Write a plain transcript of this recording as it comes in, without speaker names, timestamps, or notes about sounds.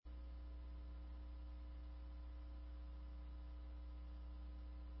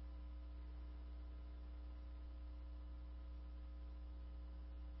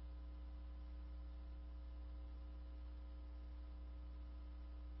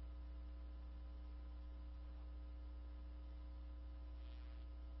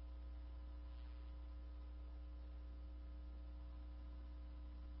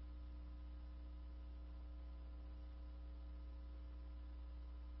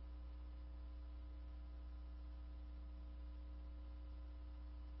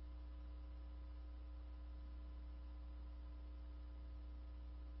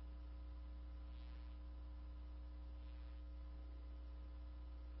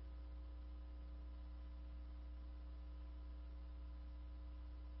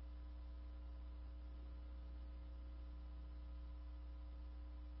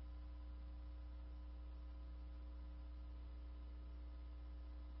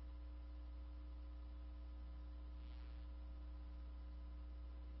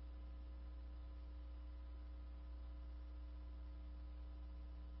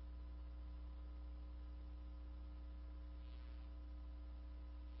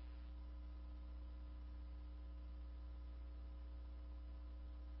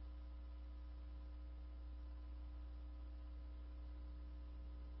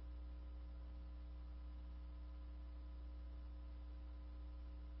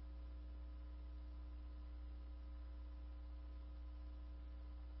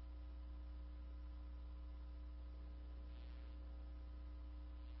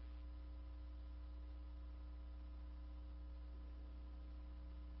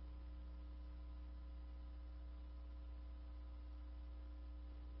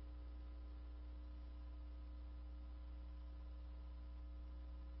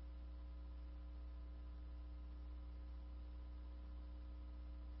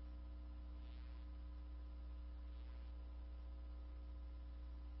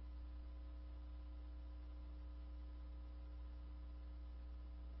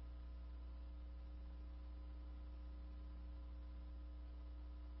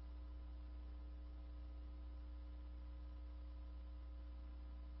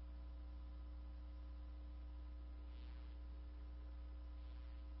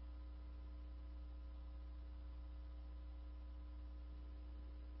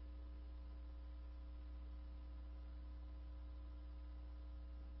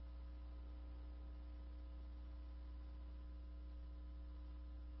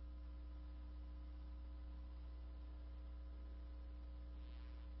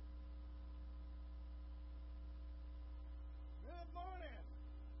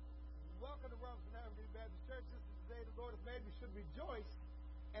should rejoice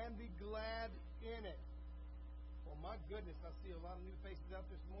and be glad in it. Well, my goodness, I see a lot of new faces out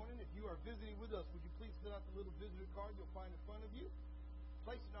this morning. If you are visiting with us, would you please fill out the little visitor card you'll find in front of you?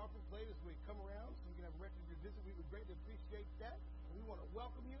 Place an offering plate as we come around so you can have a record of your visit. We would greatly appreciate that. And we want to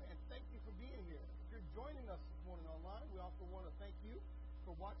welcome you and thank you for being here. If you're joining us this morning online, we also want to thank you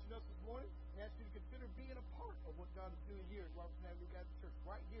for watching us this morning and ask you to consider being a part of what God is doing here at Robertson Avenue Baptist Church,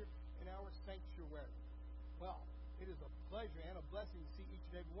 right here in our sanctuary. Well, it is a pleasure and a blessing to see each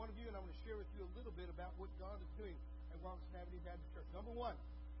and every one of you, and I'm going to share with you a little bit about what God is doing at Robertson Avenue Baptist Church. Number one,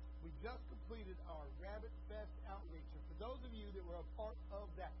 we just completed our Rabbit Fest outreach, and for those of you that were a part of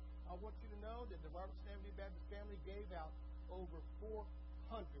that, I want you to know that the Robertson Avenue Baptist family gave out over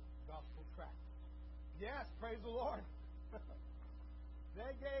 400 gospel tracts. Yes, praise the Lord.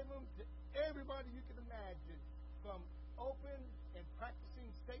 They gave them to everybody you can imagine, from open and practicing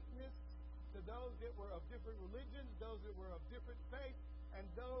Satanists to those that were of different religions, those that were of different faiths, and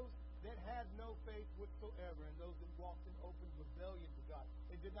those that had no faith whatsoever, and those that walked in open rebellion to God.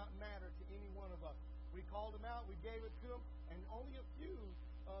 It did not matter to any one of us. We called them out, we gave it to them, and only a few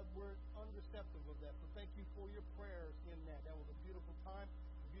were unreceptive of that. So thank you for your prayers in that. That was a beautiful time,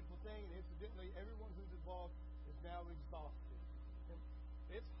 a beautiful thing, and incidentally, everyone who's involved is now exhausted.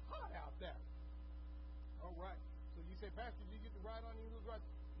 It's hot out there. All right. So you say, Pastor, did you get to ride on any of those rides?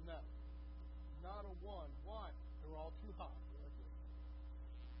 No. Not a one. Why? They're all too hot.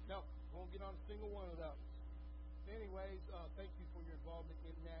 No, won't get on a single one of those. Anyways, thank you for your involvement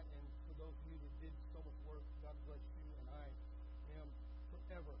in that, and for those of you that did so much work, God bless you, and I am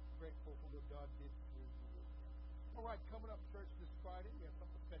forever grateful for what God did through you. All right, coming up, church, this Friday, we have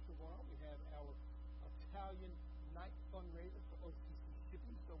something special going on. We have our Italian night fundraiser for OCC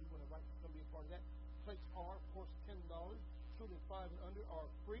shipping, so we want to invite you to be a part of that. Plates are, of course, $10. Children 5 and under are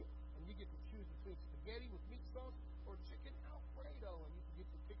free. And you get to choose between spaghetti with meat sauce or chicken Alfredo. And you can get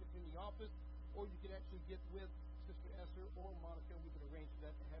your tickets in the office, or you can actually get with Sister Esther or Monica. We can arrange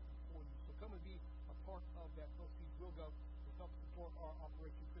that to happen for you. So come and be a part of that. Proceeds will go to help support our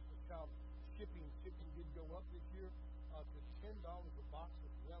Operation Christmas Child shipping. Shipping did go up this year to $10 a box,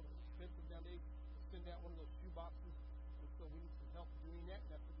 as well. It's expensive nowadays to send out one of those shoe boxes. And so we need some help doing that. And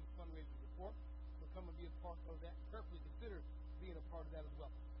that's what these fundraisers are for. So come and be a part of that. Carefully consider being a part of that as well.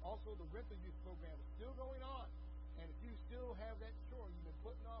 Also, the rental youth program is still going on. And if you still have that chore you've been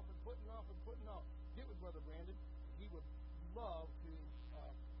putting off and putting off and putting off, get with Brother Brandon. He would love to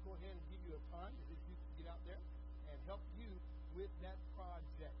go ahead and give you a time that his youth can get out there and help you with that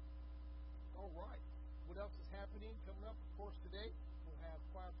project. All right. What else is happening coming up? Of course, today we'll have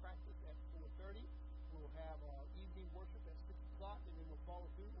choir practice at 4:30. We'll have our evening worship at 6 o'clock, and then we'll follow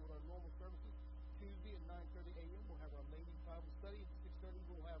through with our normal services. Tuesday at 9:30 a.m. we'll have our ladies' Bible study. At 6:30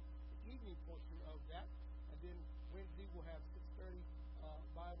 we'll have the evening portion of that. And then Wednesday we'll have 6:30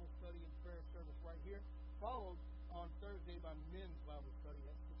 Bible study and prayer service right here, followed on Thursday by men's Bible study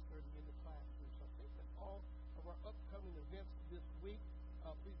at 6:30 in the classroom. So I think that's all of our upcoming events this week.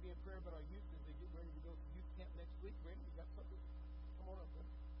 Please be in prayer about our youth as they get ready to go to youth camp next week. Brandon, you got something? Come on up, brother.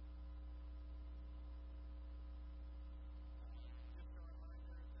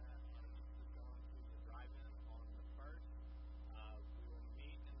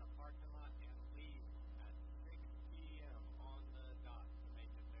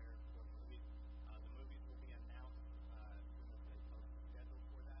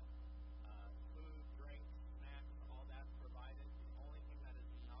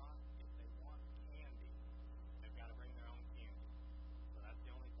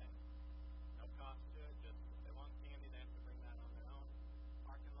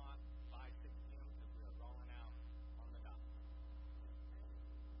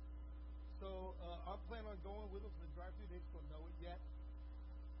 So I plan on going with them to the drive-thru. They just don't know it yet.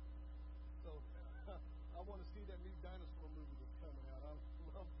 So I want to see that new dinosaur movie that's coming out. I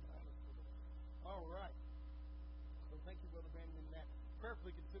love dinosaurs. All right. So thank you, Brother Brandon, in that.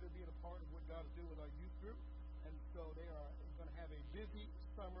 Prayerfully consider being a part of what God is doing with our youth group. And so they are going to have a busy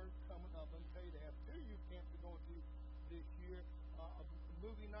summer coming up. Let me tell you, they have 2 youth camps they're going to this year. A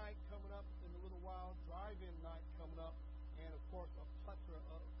movie night coming up in a little while, drive-in night coming up, and, of course, a plethora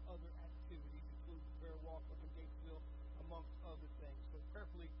of other activities, including prayer walk up in Gatesville, amongst other things. So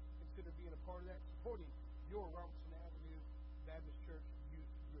prayerfully consider being a part of that, supporting your Robertson Avenue Baptist Church youth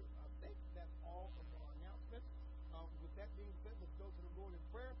group. I think that's all of our announcements. With that being said, let's go to the Lord in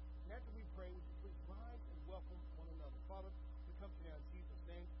prayer. And after we pray, would you please rise and welcome one another. Father, we come to you now in Jesus'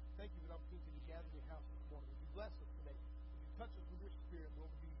 name. Thank you for the opportunity to gather in your house this morning. Would you bless us today? Would you touch us with your spirit?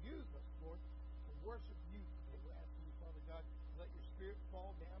 Lord, would you use us, Lord, to worship you today? We're asking you, Father God, to let your spirit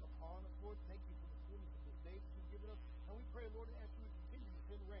fall down upon us, Lord. Thank you for the fullness of this day that you've given us. And we pray, Lord, and ask you to continue to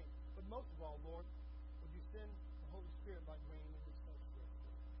send rain. But most of all, Lord, would you send the Holy Spirit like rain in this sanctuary?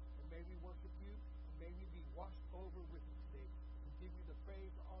 And may we worship you, and may we be washed over with you today. We give you the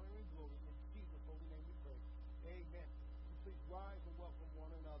praise, honor, and glory. In Jesus' holy name we pray. Amen. So please rise and welcome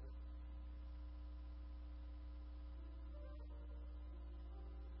one another.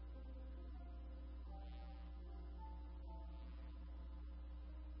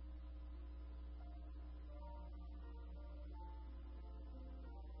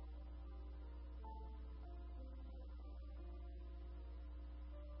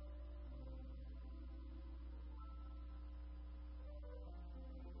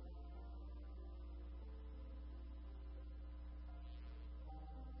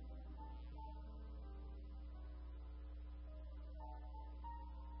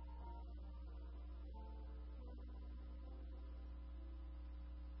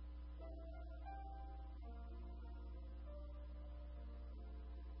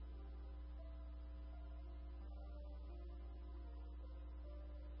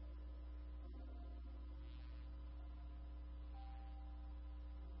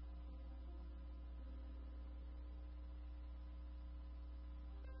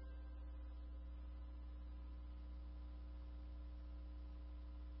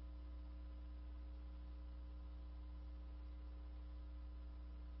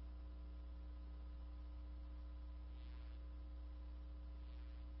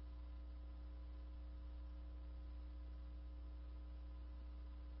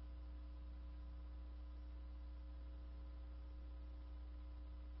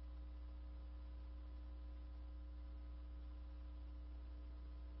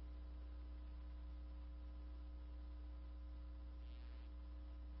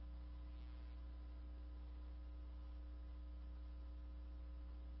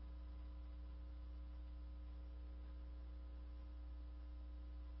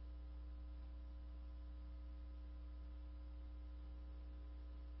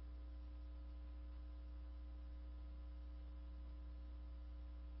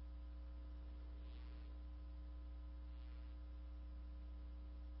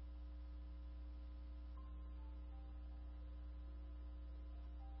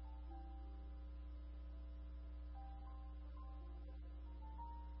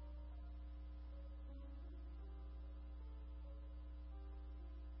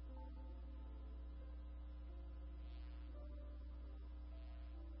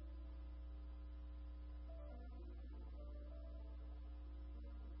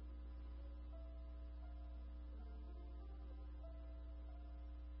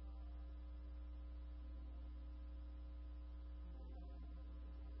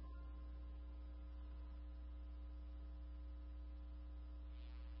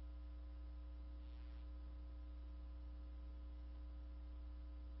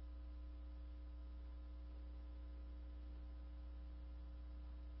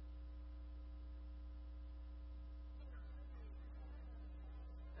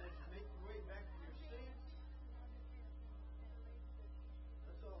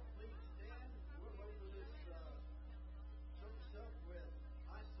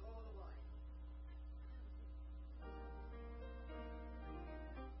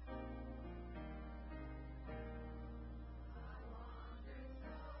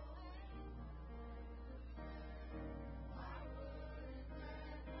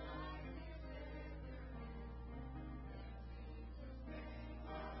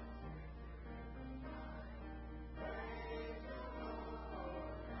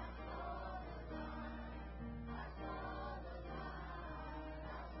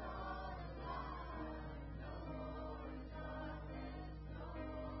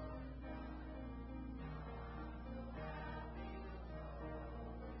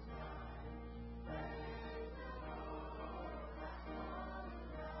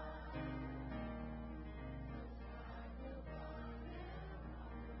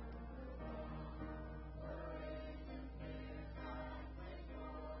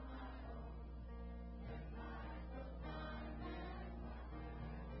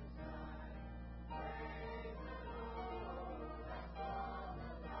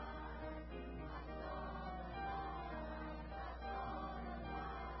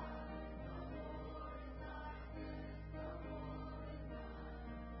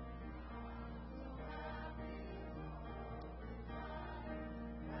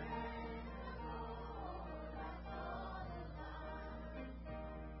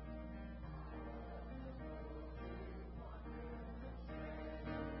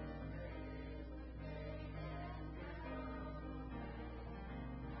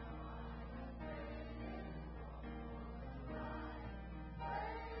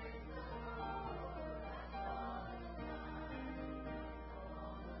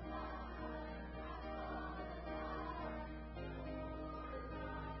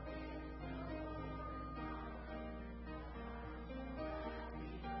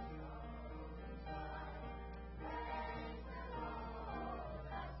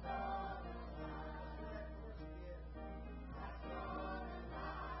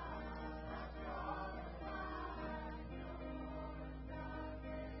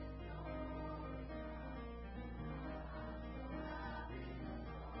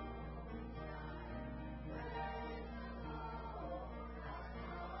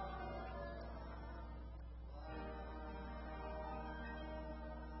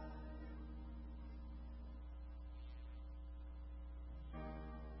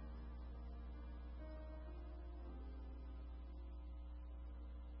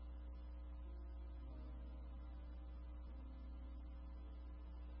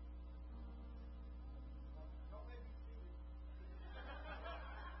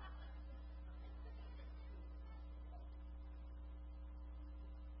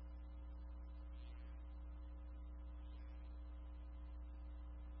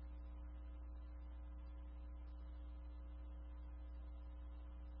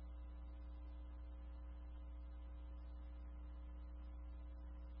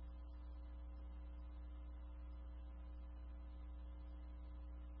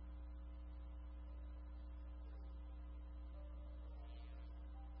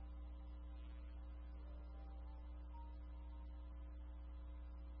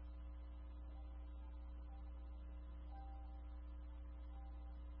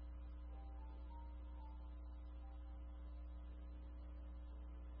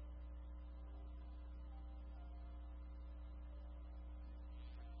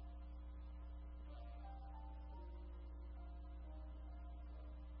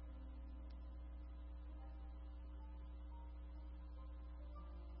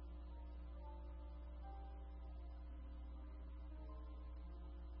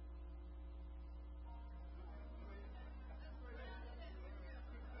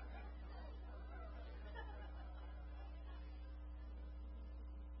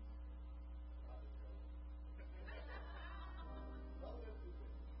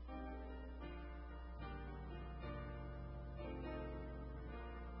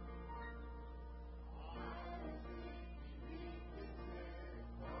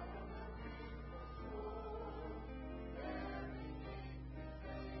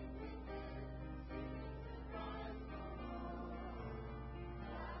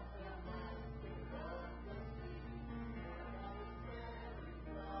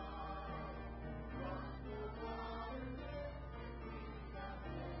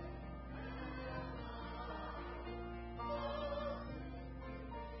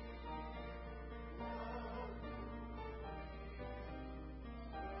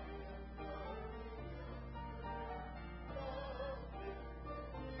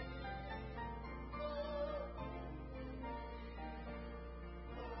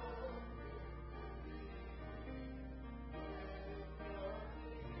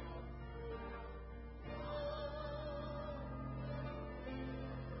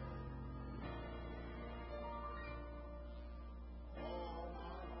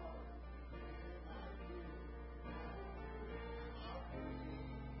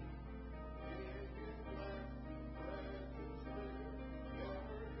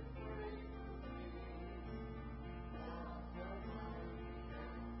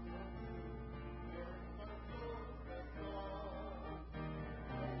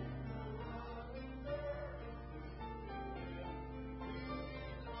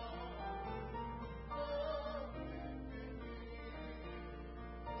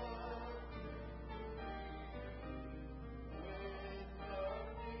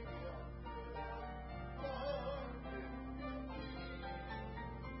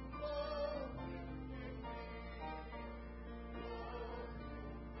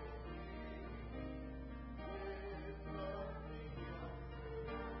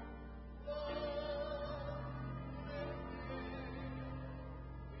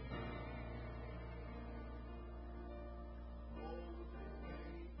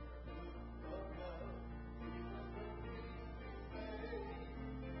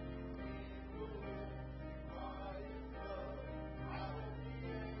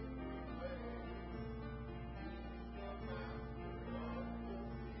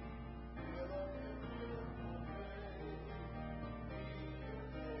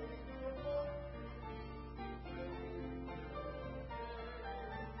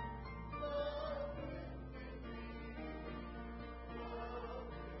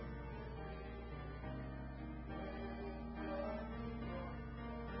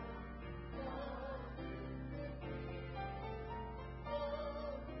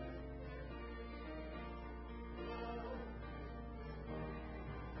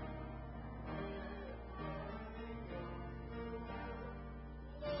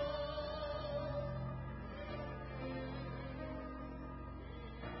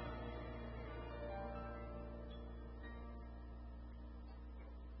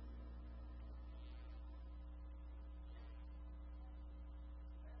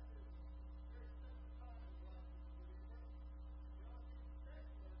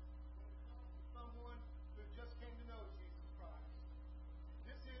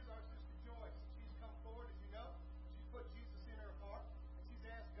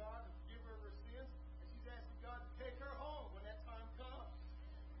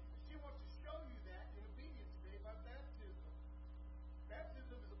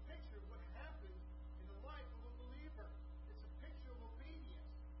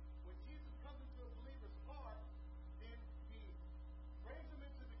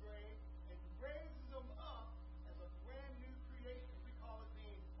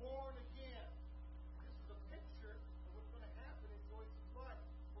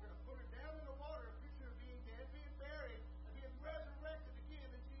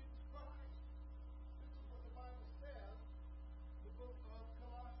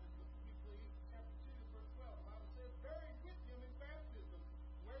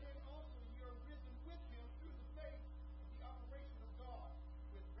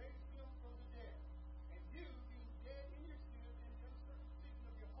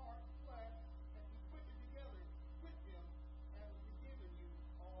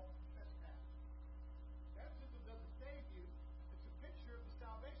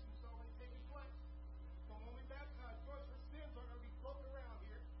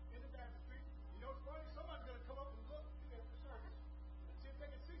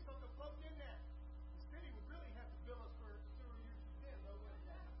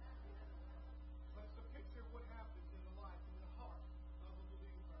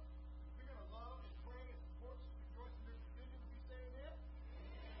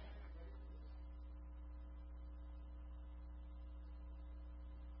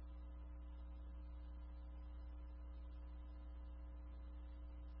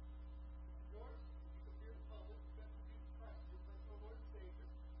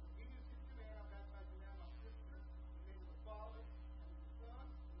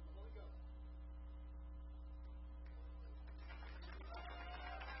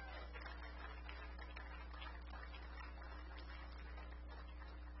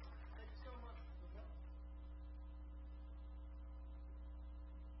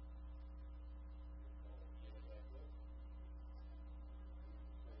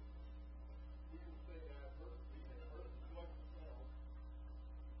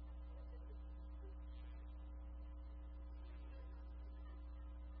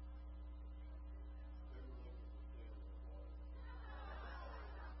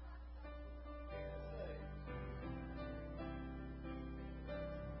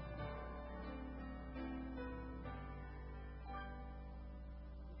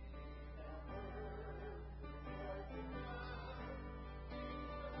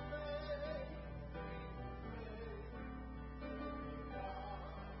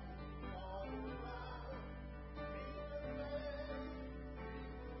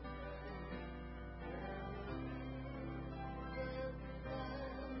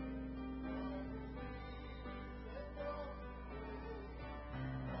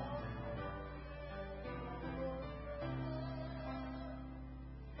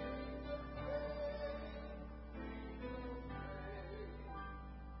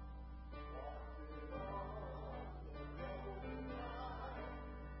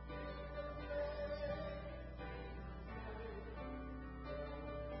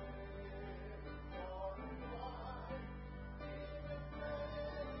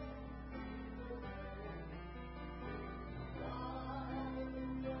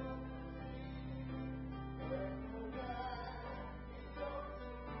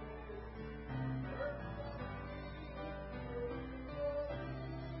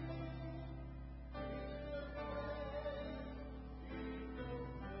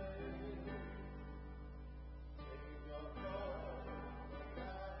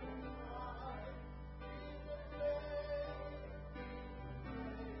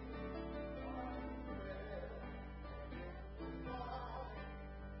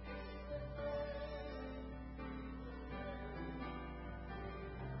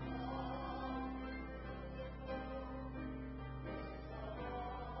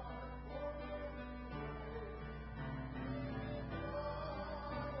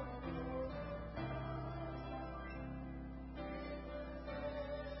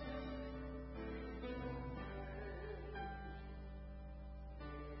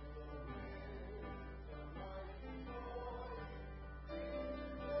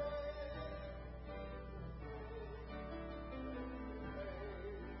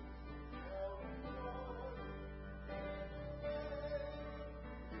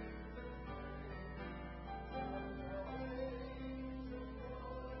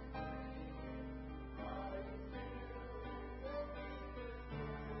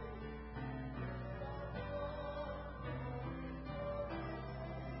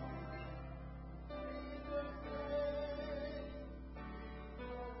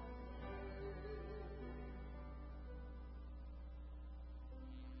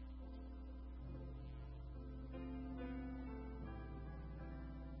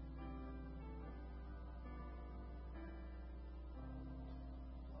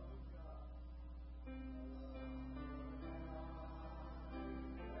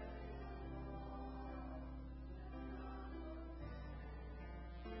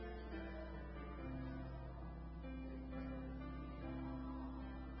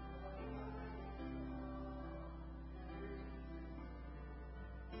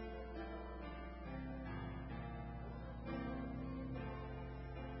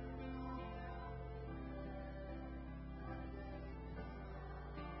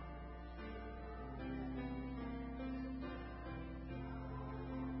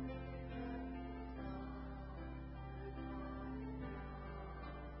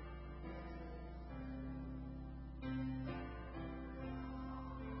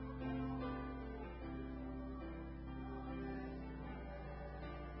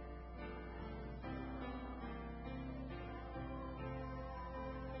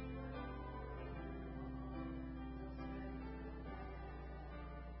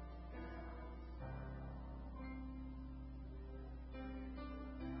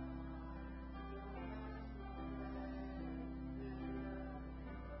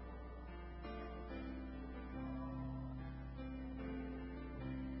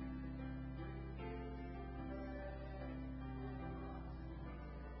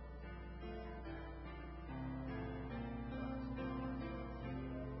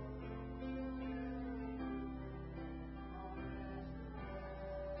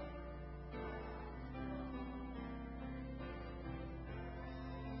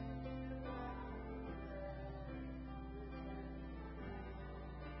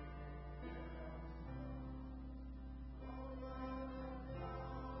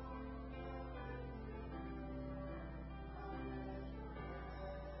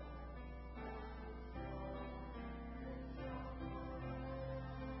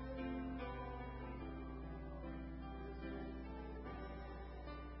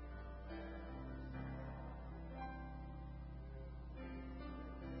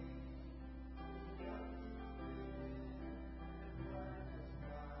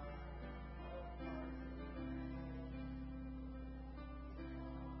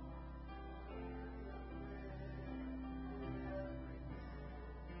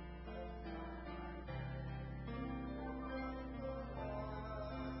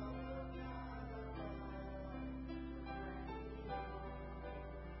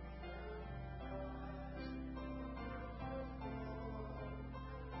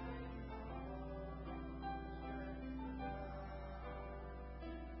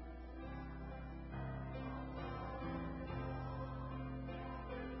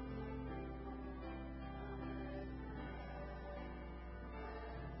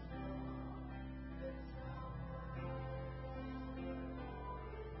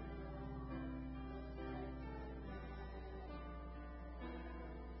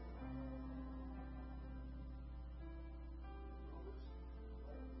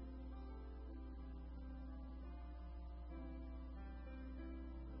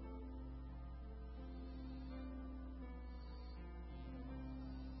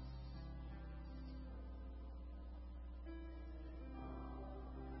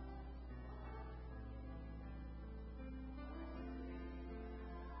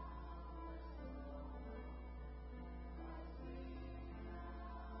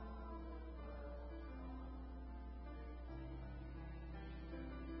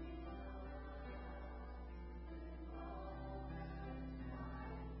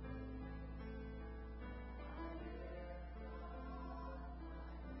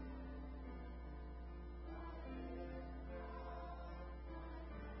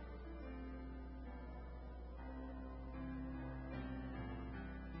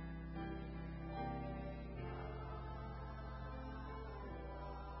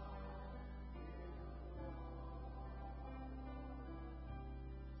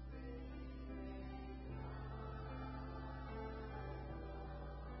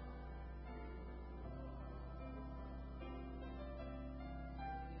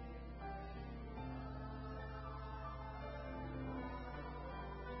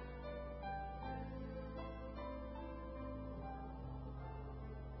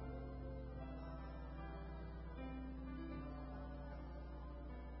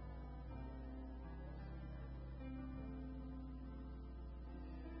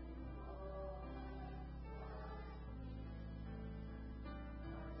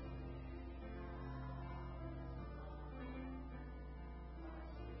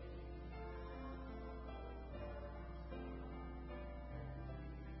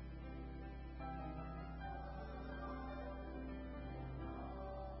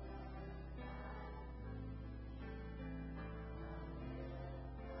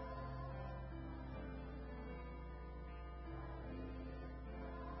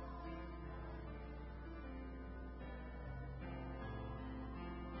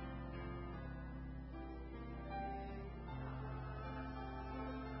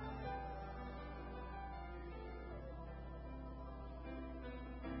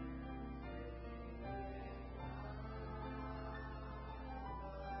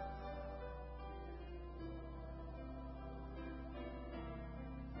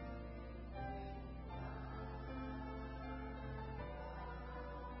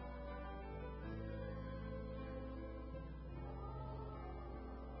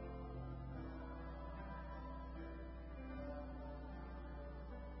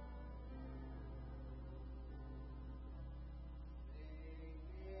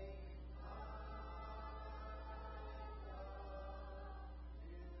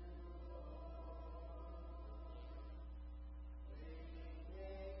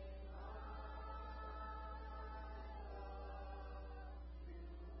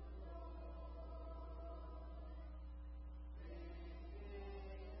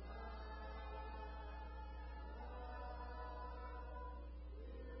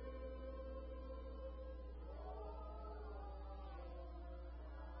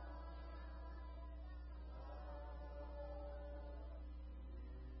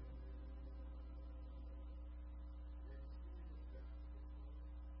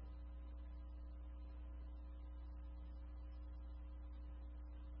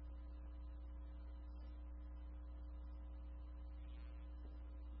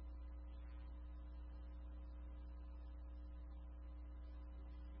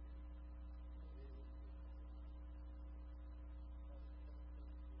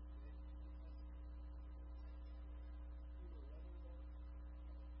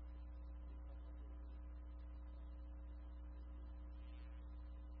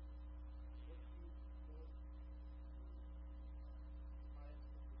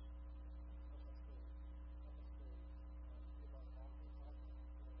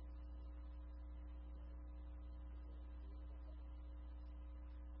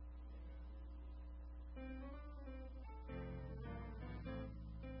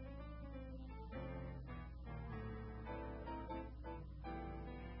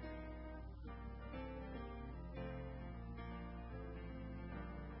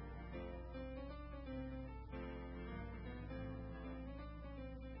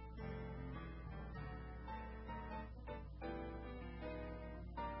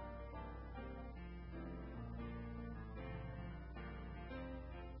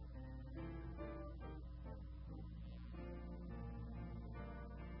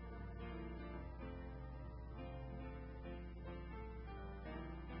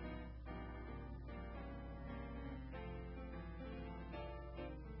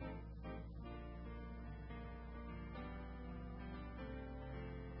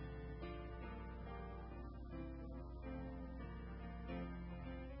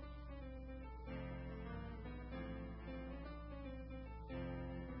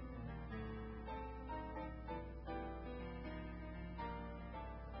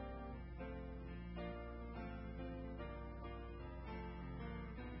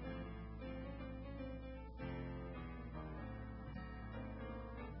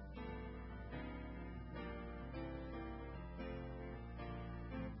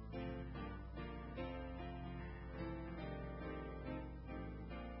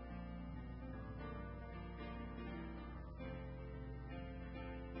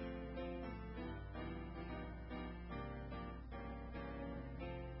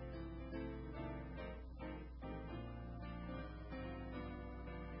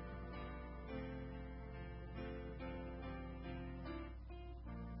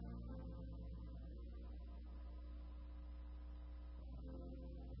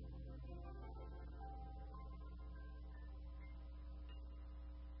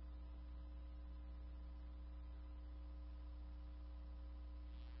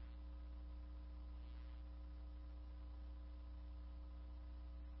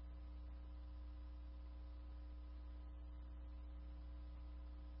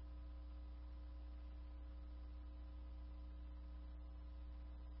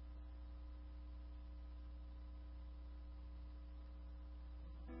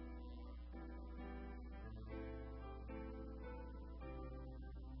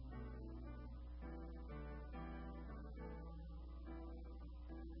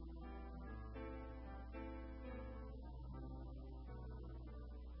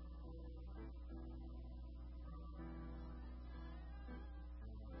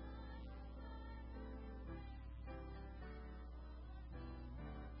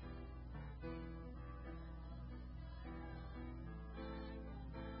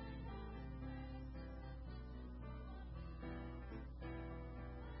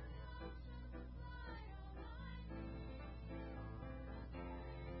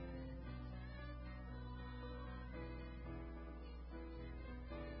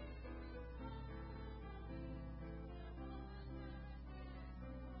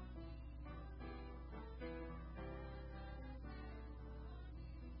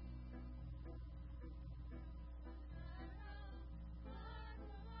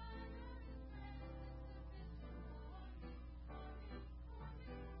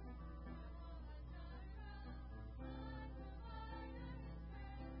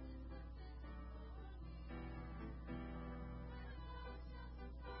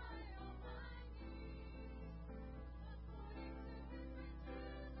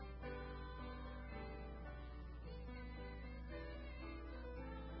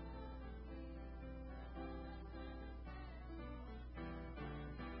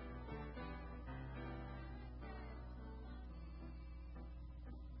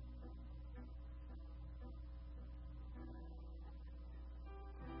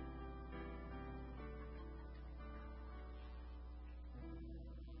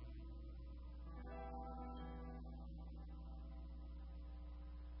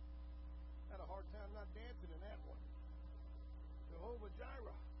 Jehovah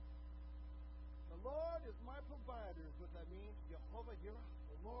Jireh. The Lord is my provider, is what that means. Jehovah Jireh.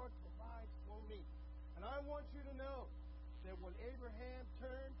 The Lord provides for me. And I want you to know that when Abraham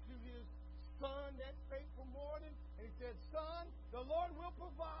turned to his son that fateful morning, and he said, "Son, the Lord will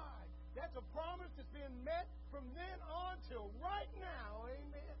provide." That's a promise that's been met from then on till right now.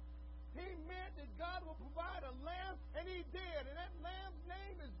 Amen. He meant that God will provide a lamb, and He did. And that lamb's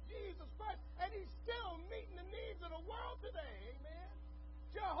name is Jesus Christ. And He's still meeting the needs of the world today. Amen.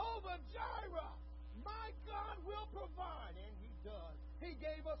 Jehovah Jireh. My God will provide. And He does. He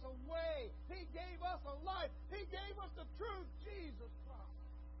gave us a way. He gave us a life. He gave us the truth. Jesus Christ,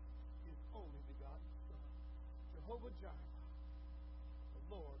 His only begotten Son. Jehovah Jireh. The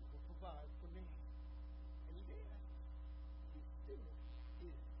Lord will provide for me. And He did. He still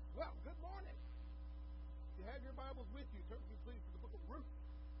is. Well, good morning. If you have your Bibles with you, turn with me please to the book of Ruth.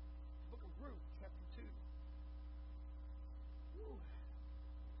 The book of Ruth, chapter 2. Whew.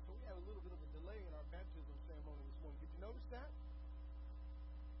 So we had a little bit of a delay in our baptism ceremony this morning. Did you notice that?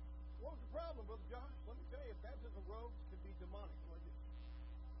 What was the problem, Brother Josh? Let me tell you, baptism robes can be demonic.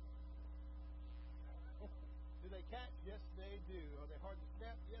 Do they catch? Yes, they do. Are they hard to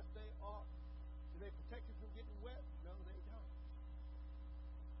snap? Yes, they are. Do they protect you from getting wet? No, they don't.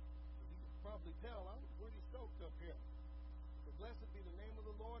 You can probably tell I'm pretty soaked up here. So blessed be the name of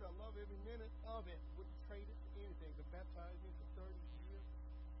the Lord. I love every minute of it. Wouldn't trade it for anything. Been baptized me for 30 years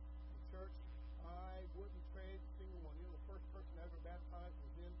in church. I wouldn't trade a single one. You know, the first person I ever baptized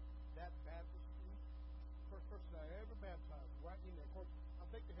was in that baptistry. First person I ever baptized, right in there. Of course, I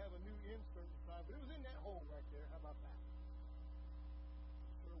think they have a new insert inside, but it was in that hole right there. How about that?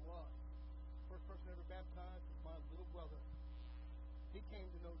 Sure was. First person ever baptized was my little brother. He came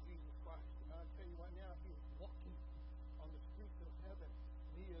to know Jesus Christ. And I'll tell you right now, he is walking on the streets of heaven.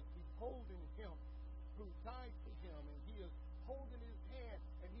 He's holding him who died for him, and he is holding his hand,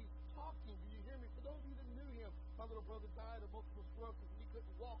 and he's talking. Do you hear me? For those of you that knew him, my little brother died of multiple sclerosis, and he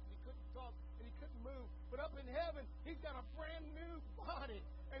couldn't walk, and he couldn't talk, and he couldn't move. But up in heaven, he's got a brand new body,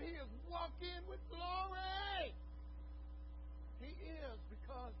 and he is walking with glory. He is,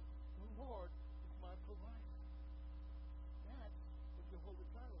 because the Lord is my provider. That's what Jehovah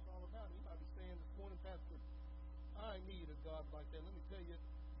Jireh is all about. You might be saying this morning, Pastor, I need a God like that. Let me tell you,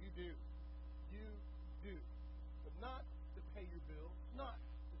 you do. You do. But not to pay your bills, not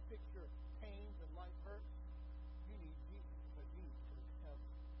to fix your pains and life hurts. You need Jesus, but you need to go to heaven.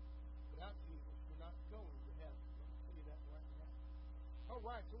 Without Jesus, you're not going to heaven. Let me tell you that right now. All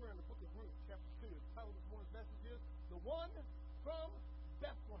right, so we're in the book of Ruth, chapter 2. The title of this morning's message is The One from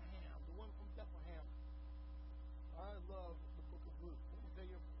Bethlehem. The One from Bethlehem. I love the book of Ruth. Let me tell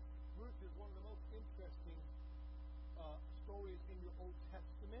you, Ruth is one of the most interesting stories in your Old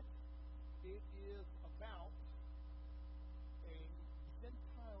Testament. It is about a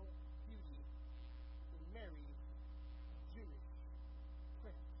Gentile beauty who married a Jewish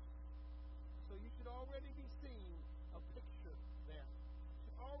prince. So you should already be seeing a picture there. You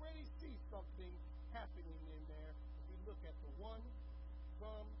should already see something happening in there as we look at the one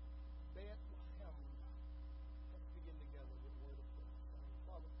from Bethlehem. Let's begin together with a word of prayer.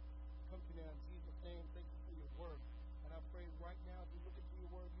 Father, come to you now in Jesus' name. Thank you for your word. And I pray right now, as we look into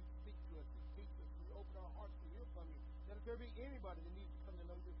your word, you speak to us, you teach us, you open our hearts to hear from you. That if there be anybody that needs to come to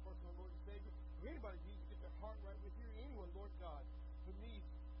know you as personal Lord and Savior, or anybody that needs to get their heart right with you, or anyone, Lord God, who needs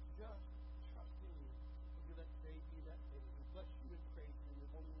just trust in you, would you let today be that day? We bless you and praise you in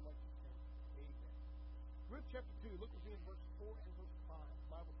your holy and righteous name. Amen. Ruth chapter 2, look with me in verse 4 and verse 5. The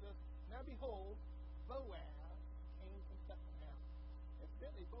Bible says, Now behold, Boaz came from Bethlehem.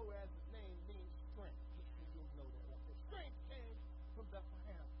 Incidentally, Boaz's name means strength. Just so you'll know that. Strength came from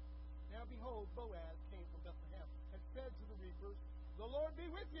Bethlehem. Now behold, Boaz came from Bethlehem and said to the reapers, The Lord be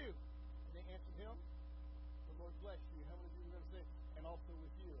with you. And they answered him, The Lord bless you. How many of you are going to say, and also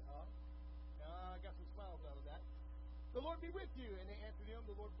with you, huh? Now, I got some smiles out of that. The Lord be with you. And they answered him,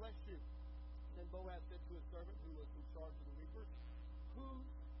 The Lord bless you. And then Boaz said to his servant, who was in charge of the reapers,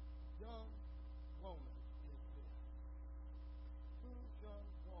 Whose young woman is this? Whose young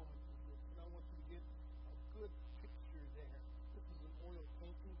woman is this? And I want you to get a good picture there. This is an oil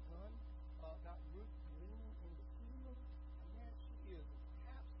painting done about Ruth gleaning in the field, and there she is. And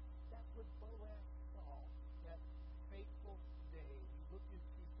perhaps that's what Boaz saw that fateful day. He looked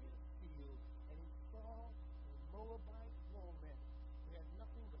into his field, and he saw a Moabite woman who had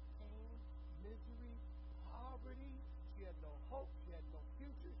nothing but pain, misery, poverty. She had no hope. She had no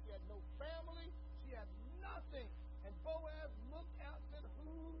future. She had no family. She had nothing. And Boaz looked out and said,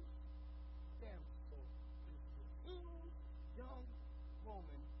 Whose damsel is this? Whose young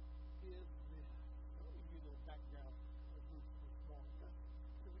woman is this? Let me give you a little background of Ruth this morning.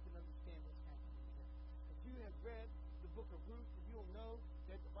 book of Ruth, and you'll know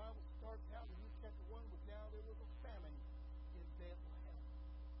that the Bible starts out in Ruth chapter 1 with now there was a famine in Bethlehem.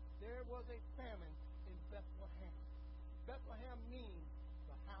 There was a famine in Bethlehem. Bethlehem means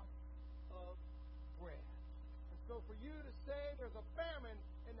the house of bread. And so for you to say there's a famine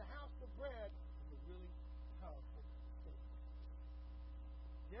in the house of bread is a really powerful statement.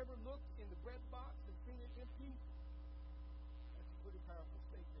 You ever looked in the bread box and seen it empty? That's a pretty powerful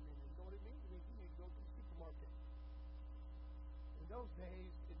statement. And you know what it means? It means you need to go to the supermarket. In those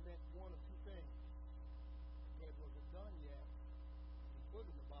days, it meant one of two things. The bread wasn't done yet. You put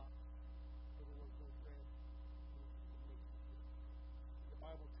it in the box, but there was no bread. The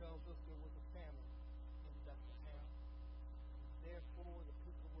Bible tells us there was a famine in Bethlehem. Therefore, the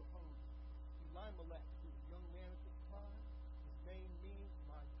people were hungry. Elimelech, who was a young man at the time, his name means,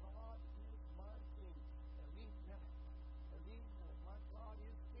 my God is my king. Elimelech, my God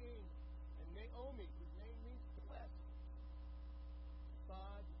is king. And Naomi, whose name means blessed,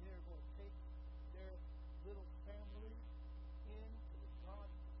 decided they're going to take their little family into the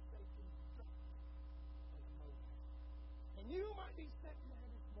God-forsaken dirt of Moab. And you might be sitting there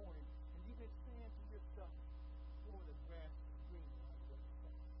this morning, and you've been saying to yourself, boy, the grass is greener on the other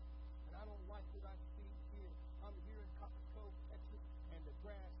side. And I don't like what I see here. I'm here in Copper Cove, Texas, and the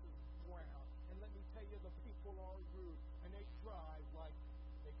grass is brown. And let me tell you, the people are rude, and they drive like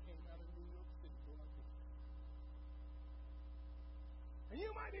they came out of New York City. And you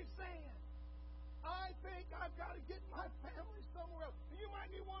might be saying, I think I've got to get my family somewhere else. And you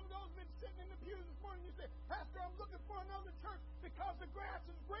might be one of those been sitting in the pews this morning and you say, Pastor, I'm looking for another church because the grass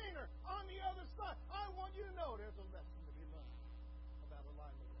is greener on the other side. I want you to know there's a lesson to be learned about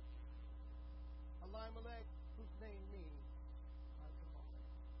Elimelech. Elimelech, whose name means, my God,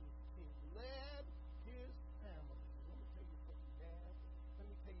 is king, led his family. Let me tell you something, Dad. Let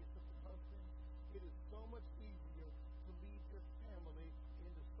me tell you something, husband. It is so much easier to lead your family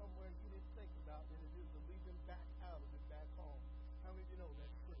into somewhere you didn't think about than it is to lead them back out of it back home. How many of you know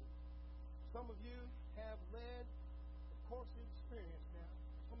that's true? Some of you have led, of course, experience now.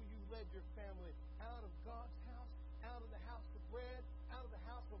 Some of you led your family out of God's house, out of the house of bread, out of the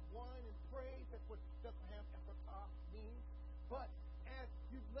house of wine and praise. That's what Bethlehem Ephrathah means. But as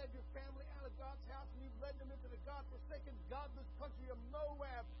you've led your family out of God's house and you've led them into the God-forsaken, godless country of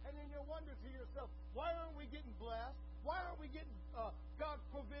Moab, and then you wonder to yourself, why aren't we getting blessed? Why aren't we getting God's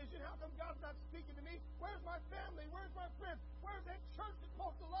provision? How come God's not speaking to me? Where's my family? Where's my friends? Where's that church that's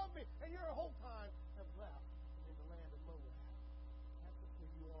supposed to love me? And you're a whole time have left in the land of Moab. That's just where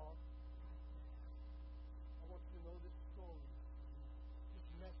you are right now. I want you to know this story. This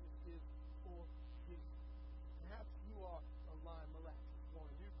message is for Jesus. Perhaps you are Elimelech this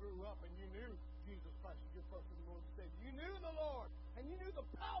morning. You grew up and you knew Jesus Christ is your personal Lord and Savior. You knew the Lord, and you knew the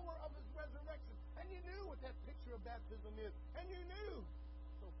power of His resurrection, and you knew what that picture of baptism is, and you knew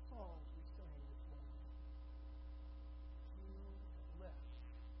those songs we sang this morning. You have left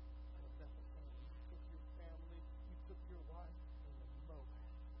out of Bethlehem. You took your family, you took your wife, and went to Moab.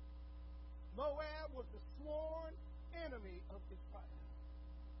 Moab was the sworn enemy of Israel.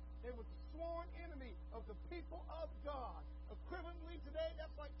 It was the sworn enemy of the people of God. Equivalently today,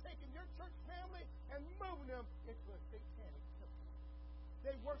 that's like taking your church family and moving them into a satanic temple.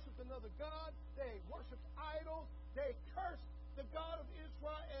 They worshiped another god. They worshiped idols. They cursed the God of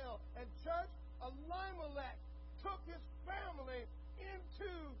Israel. And church, Elimelech took his family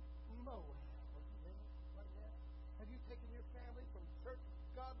into Moab. Are you there right now? Have you taken your family from church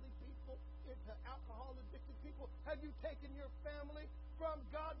godly people into alcohol-addicted people? Have you taken your family from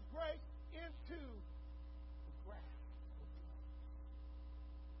God's grace into the grass?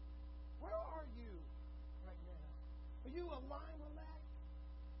 Where are you right now? Are you Elimelech?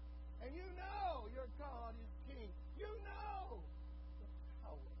 And you know your God is king. You know the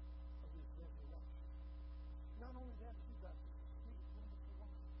power of His resurrection. Not only that, you got this sweet, wonderful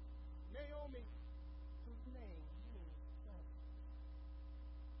wife, Naomi, whose name means pleasant.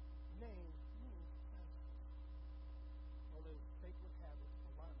 Name means pleasant. Well, as fate would have it,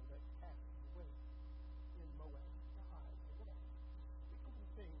 Elimelech passed away in Moab. He died. What a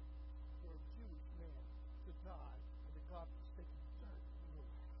despicable thing for a Jewish man to die in the God-forsaken dirt of Moab.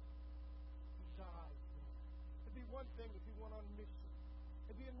 He died there. It'd be one thing if he went on mission.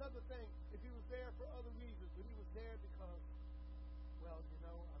 It'd be another thing if he was there for other reasons, but he was there because, well, you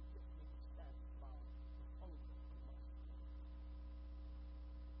know, I'm just being satisfied with hunger for my soul.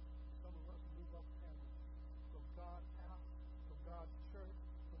 Some of us move our families from God's house, from God's church,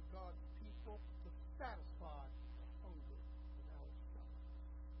 from God's people to satisfy the hunger in our stomachs.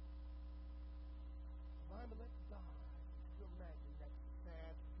 Elimelech died. Could you imagine that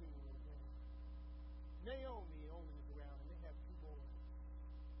sad funeral there? Naomi only is around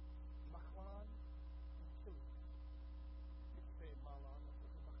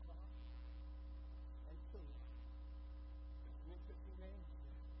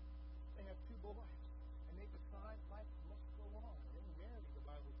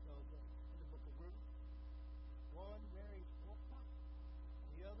One married Orpah, and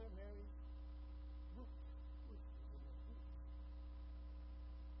the other married Ruth. Ruth was the name. Ruth.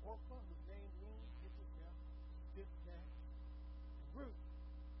 Orpah, whose name means, get this down, stiff neck. Ruth,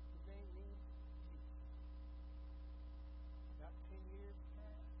 whose name means peace. About 10 years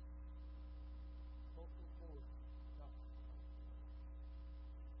passed. Both were forward.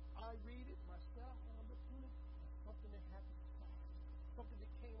 I read it myself, and I look through it. Something that happened fast. Something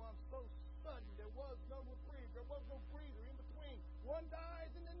that came on so sudden. There was no reprieve. There was no breather in between. One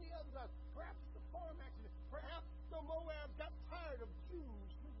dies and then the other dies. Perhaps it's a farm accident. Perhaps the Moabs got tired of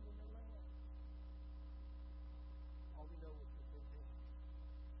Jews living in their land. All we know is that they did.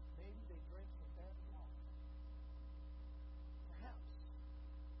 Maybe they drank some bad water. Perhaps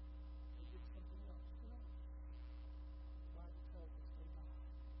they did something else. The Bible tells us they died.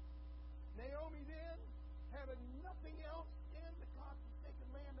 Naomi then, having nothing else in the God-forsaken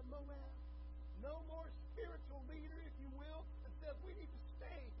land of Moab, no more spiritual leader, if you will, that says we need to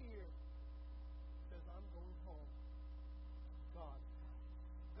stay here, says I'm going home to God's house.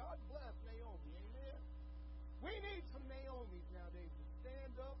 God bless Naomi, amen? We need some Naomis nowadays to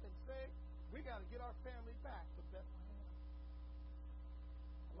stand up and say, we got to get our family back to Bethlehem.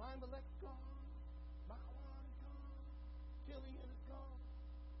 Elimelech's gone, Mahlon is gone, Chilion is gone.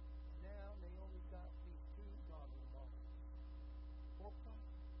 Now Naomi's got these two daughters-in-law, Orpah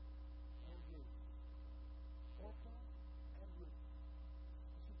and Ruth. Orpah and Ruth.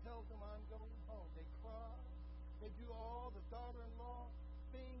 She tells them, I'm going home. They cry. They do all the daughter-in-law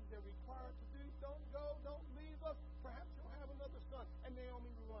things they're required to do. Don't go. Don't leave us. Perhaps you'll have another son. And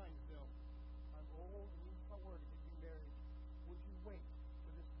Naomi reminds them, I'm old and need my word to get you married. Would you wait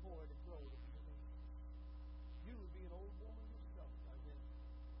for this boy to grow to be a man? You would be an old woman yourself by then.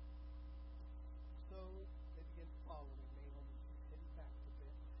 So they begin following Naomi. She's heading back to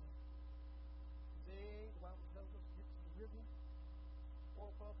Bethlehem. They, the Bible tells us, get to the river.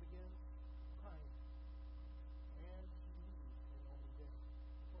 Orpah begins crying. And she leaves Naomi there.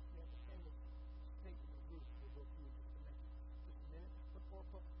 Of course, we have the famous statement of Ruth we'll go through in just a minute. But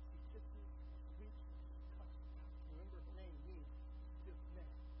Orpah, she kisses, sweeps, touches. Remember, her name means stiff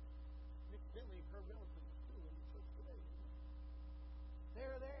neck. Incidentally, her relatives are still in the church today.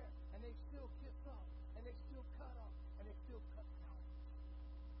 They're there, and they still kiss up, and they still cut up, and they still cut out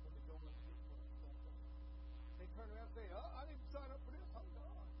when they go in to get work. They turn around and say, I didn't sign up for this. I'm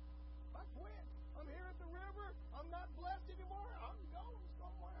gone. I quit. I'm here at the river. I'm not blessed anymore. I'm going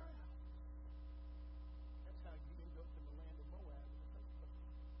somewhere else. That's how you end up in the land of Moab in the first place.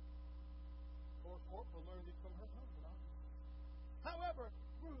 Of course, Orpah learned it from her husband, obviously. However,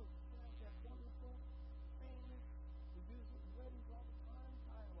 Ruth has that wonderful, famous, we use it in weddings all the time,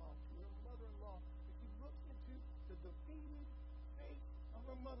 dialogue to her mother-in-law. If you look into the defeated face of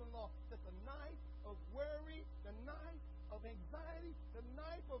her mother-in-law, that the knife of worry, the knife of anxiety, the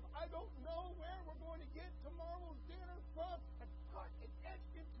knife of I don't know where we're going to get tomorrow's dinner from, and cut and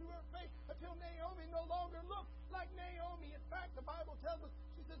etched into her face until Naomi no longer looked like Naomi. In fact, the Bible tells us,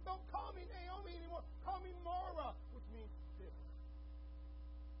 she says, don't call me Naomi anymore. Call me Mara, which means bitter.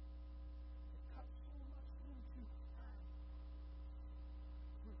 It cut so much into her.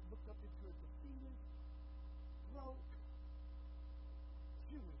 Ruth looked up into a defeated, broke,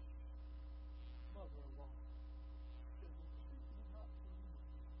 Jewish mother-in-law. She said, "Entreat me not to leave,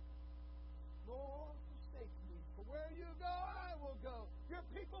 nor forsake me. For where you go, I will go. Your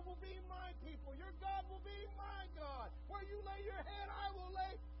people will be my people. Your God will be my God. Where you lay your head, I will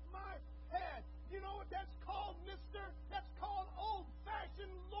lay my head." You know what that's called, mister? That's called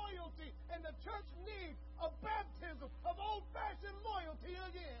old-fashioned loyalty. And the church needs a baptism of old-fashioned loyalty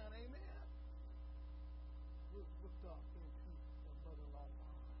again. Amen? Ruth looked up into her mother-in-law's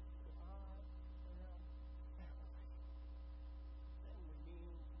eyes and said, I am family. Family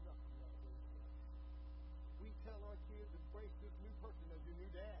means nothing nowadays. We tell our kids, embrace this new person as your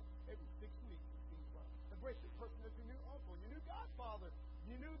new dad. Every 6 weeks, it seems like. Embrace this person as your new uncle, your new godfather,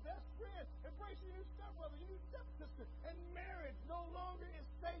 your new best friend. Embrace your new stepbrother, your new stepsister. And marriage no longer is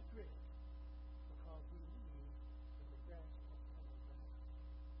sacred. Because we live in the grass of our grass.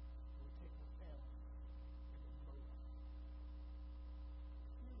 We take the family and the motive.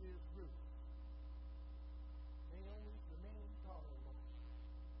 Here is Ruth, Naomi's remaining daughter-in-law.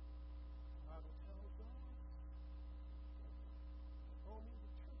 The Bible tells us that Naomi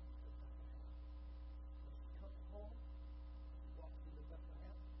returns to Bethlehem. When she comes home, she walks into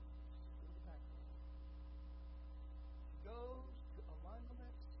Bethlehem. She's in the background. She goes to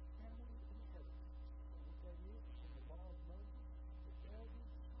Elimelech's family inheritance. And we're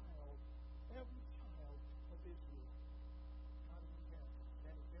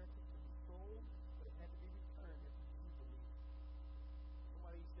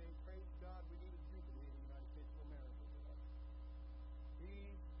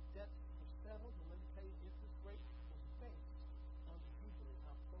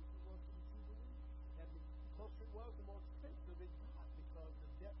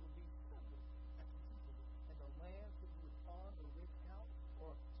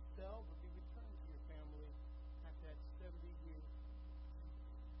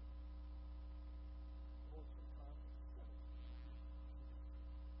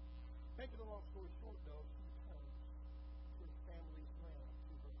Making a long story short, though, she returns to her family's land,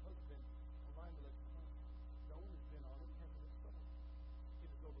 to her husband, Elimelech's home. No one has been on it, having a son.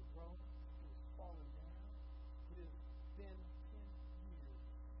 It is overgrown. It has fallen down. It has been 10 years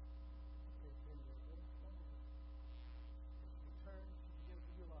that they've been there. What is wrong with it? As she returns, she begins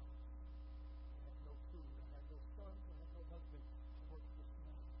to realize, I have no food. I have no sons. I have no husband to work this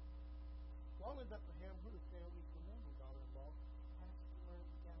land. While in Bethlehem, Ruth, Naomi's remembered daughter-in-law, has to learn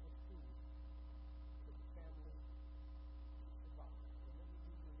to gather food for the family to survive. And let me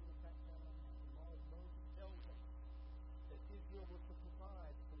give you a little background on that. The law of Moses tells us that Israel was to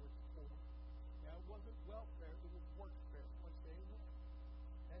provide for its poor. Now, it wasn't welfare, it was workfare. One say amen.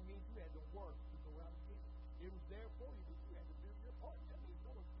 That means you had to work to go out and get it. It was there for you, but you had to do your part. That means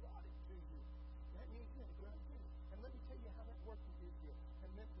no one brought it to you. That means you had to go out and get it. And let me tell you how that worked in Israel.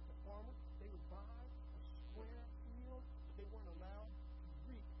 It meant that the farmer, they would buy a square field, but they weren't allowed to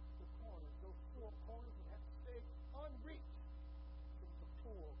reap the corners. Those 4 corners would have to stay unreaped. So the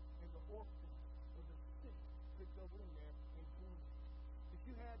poor and the orphans or the sick could go in there and glean. If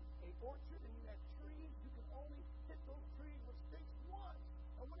you had an orchard and you had trees, you could only hit those trees with sticks once.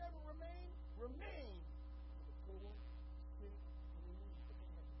 And whatever remained, remained. For the poor, sick, and the needy, but they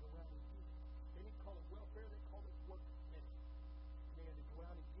had to go out and get it. They didn't call it welfare, they called it work ethic. They had to go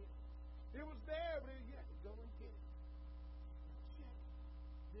out and get it. It was there, but you had to go and get it. And check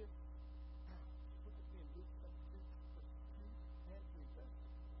this out. Look at me in Luke chapter 2, verse 2 and 3. Just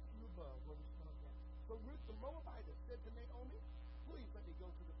a few above where we started at. So Ruth the Moabitess said to Naomi, please let me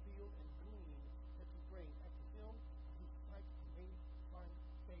go to the field and glean at some grain. After him, he spiked and made find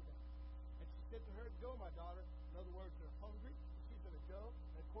favor. And she said to her, go, my daughter. In other words, they're hungry. She's going to go.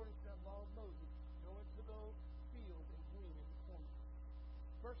 And according to that law of Moses, go into those fields and glean in the corn.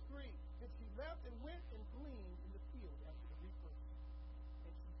 Verse 3, then she left and went and gleaned in the field after the reaper.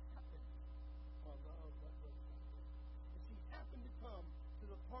 And she happened, oh, love that verse. And she happened to come to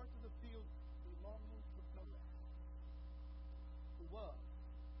the parts of the field belonging to Boaz, who was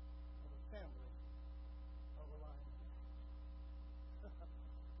of the family of Elimelech.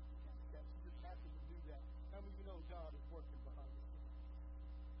 She just happened to do that. How many of you know God is working behind the scenes?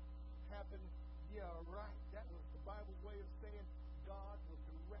 Happened, yeah, right. That was the Bible's way of saying God was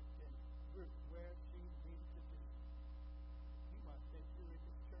directing Ruth where she needed to be. You might think you're in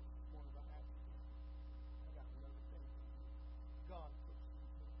this church this morning by accident. I got another thing for you. God puts you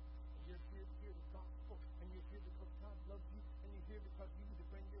here. And you're here to hear the gospel, and you're here because God loves you, and you're here because you need to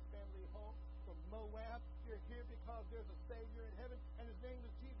bring your family home from Moab. You're here because there's a Savior in heaven, and His name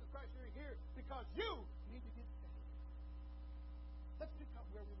is Jesus Christ. You're here because you need to get saved. Let's pick up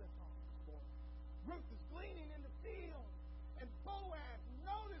where we left off this morning. Ruth is gleaning in the field, and Boaz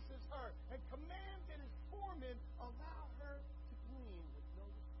notices her and commands that his foreman allow her to glean with no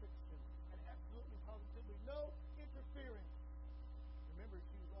restriction and absolutely positively no interference. Remember,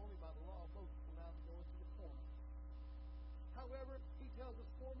 she was only by the law of Moses allowed to go into the corner. However, he tells his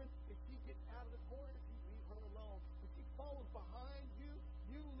foreman, if she gets out of the corner, you leave her alone. If she falls behind you,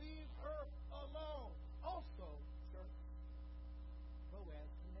 you leave her alone. Also, church, Boaz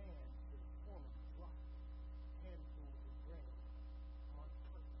commands that his foreman drop handfuls of grain on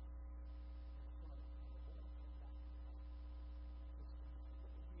purpose in front of him.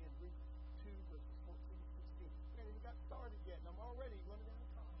 Look with me in Luke 2, verses 14 and 16. We haven't even got started yet, and I'm already running out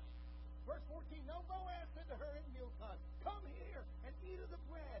of time. Verse 14, now Boaz said to her in mealtime, come here and eat of the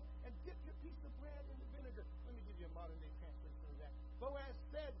bread, and dip your piece of bread in the vinegar. Let me give you a modern-day translation of that. Boaz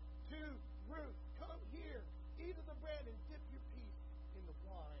said to Ruth, come here, eat of the bread, and dip your piece in the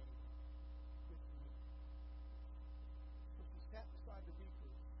wine with me. So she sat beside the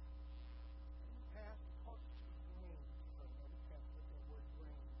reapers and passed parts of grain to her. Now we translate that word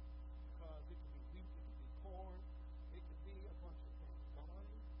grain because it could be wheat, it could be corn, it could be a bunch of things.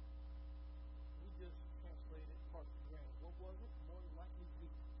 Barley. We just translated parts of grain. What was it? More than likely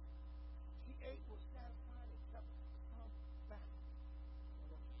wheat. She ate, was satisfied, and kept some back. I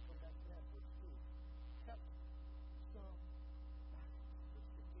want you to come back to that verse 2. Kept some back.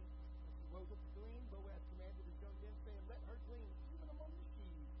 Verse 15. As he rose up to glean, Boaz commanded his young men, saying, let her glean even among the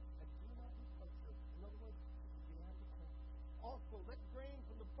sheaves, and do not reproach her. In other words, get out of the corn. Also, let grain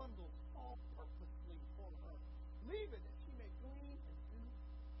from the bundles fall purposely for her. Leave it that she may glean and do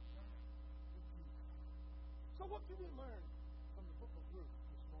not rebuke. So what do we learn from the book of Ruth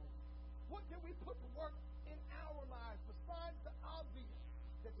this morning? What can we put to work in our lives besides the obvious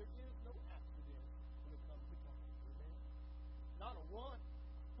that there is no accident when it comes to God? Amen? Not a one.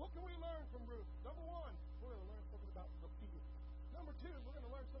 What can we learn from Ruth? Number one, we're going to learn something about the field. Number two, we're going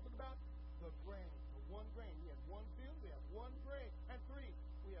to learn something about the grain. The one grain. We have one field, we have one grain. And three,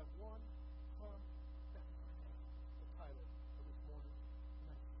 We have one from Bethlehem, the title of this morning's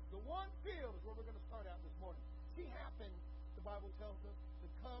message. The one field is where we're going to start out this morning. She happened, the Bible tells us, to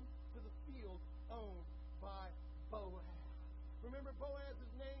come to the field owned by Boaz. Remember,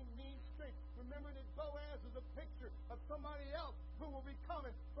 Boaz's name means strength. Remember that Boaz is a picture of somebody else who will be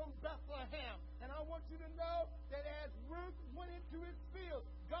coming from Bethlehem. And I want you to know that as Ruth went into his field,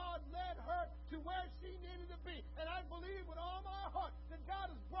 God led her to where she needed to be. And I believe with all my heart that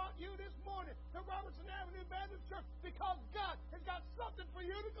God has brought you this morning to Robertson Avenue Baptist Church because God has got something for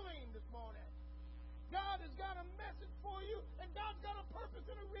you to glean this morning. God has got a message for you, and God's got a purpose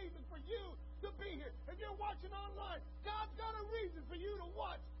and a reason for you to be here. If you're watching online, God's got a reason for you to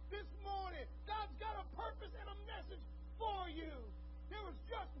watch this morning. God's got a purpose and a message for you. There was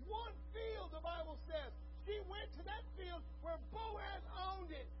just one field, the Bible says. She went to that field where Boaz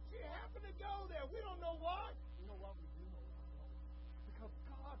owned it. She happened to go there. We don't know why. You know why? We do know why. Because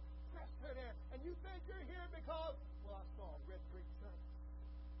God pressed her there. And you think you're here because, well, I saw a red brick church.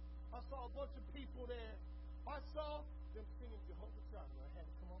 I saw a bunch of people there. I saw them singing Jehovah Jireh. I had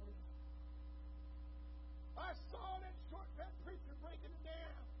to come on in. I saw that preacher breaking it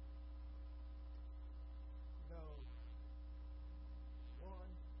down. No.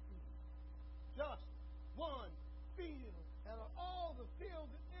 One field. Just one field. Out of all the fields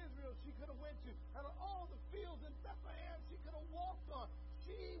in Israel she could have went to, out of all the fields in Bethlehem she could have walked on,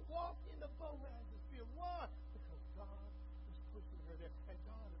 she walked into Boaz's field. Why? Because God is pushing her there. And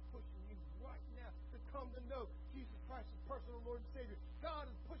God is pushing you right now to come to know Jesus Christ as personal Lord and Savior. God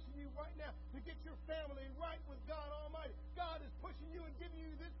is pushing you right now to get your family right with God Almighty. God is pushing you and giving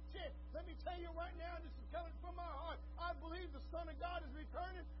you this chance. Let me tell you right now, this is coming from my heart. I believe the Son of God is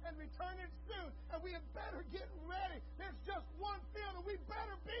returning and returning soon. And we had better get ready. There's just one field and we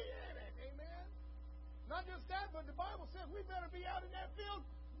better be in it. Amen? Not just that, but the Bible says we better be out in that field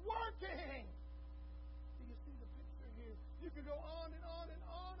working. Do you see the picture here? You can go on and on and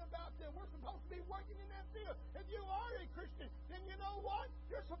on about them. We're supposed to be working in that field. If you are a Christian, then you know what?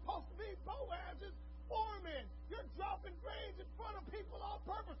 You're supposed to be Boaz's foreman. You're dropping grains in front of people on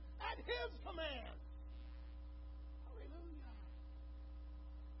purpose at his command. Hallelujah.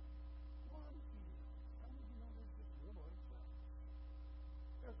 One field. How many of you know there's just one church?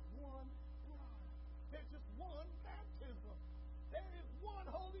 There's one bride. There's just one baptism. There is one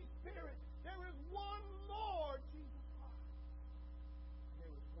Holy Spirit. There is one Lord, Jesus Christ.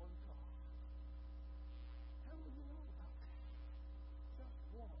 There is one God. How will you know about that? Just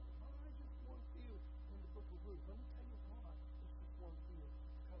one. Why just one field in the book of Ruth? Let me tell you why it's just one field.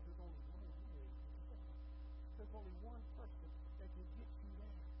 Because there's only one way. There's only one person that can get you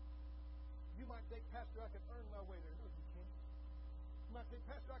there. You might think, Pastor, I can earn my way there. No, you can't. You might think,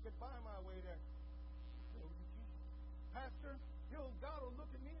 Pastor, I can buy my way there. No, you can't. Pastor, God will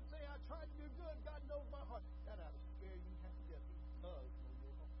look at me and say, I tried to do good. God knows my heart. That ought to scare you half to death. He does know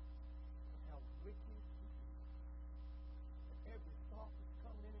your heart. And how wicked you are. And every thought that's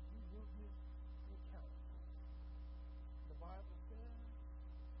coming in at you will be encountered. The Bible says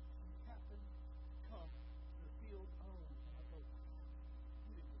she happened to come to the field owned by Boaz.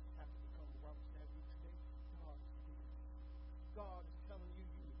 You didn't just happen to come to Robertson Avenue today. God did. God is telling you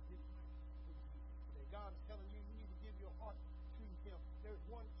you need to get right with Jesus today. God is telling you you need to give your heart to Him. There's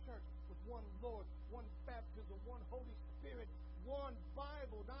one church with one Lord, one baptism, one Holy Spirit, one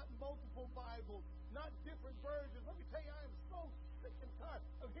Bible, not multiple Bibles, not different versions. Let me tell you, I am so sick and tired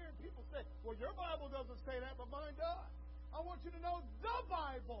of hearing people say, well, your Bible doesn't say that, but mine does. I want you to know the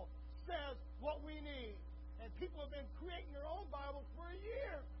Bible says what we need. And people have been creating their own Bibles for a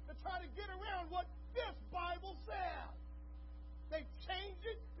year to try to get around what this Bible says. They've changed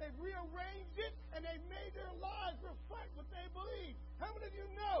it, they've rearranged it, and they've made their lives reflect what they believe. How many of you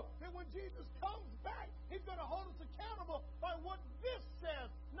know that when Jesus comes back, He's going to hold us accountable by what this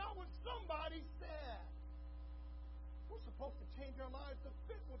says, not what somebody said? We're supposed to change our lives to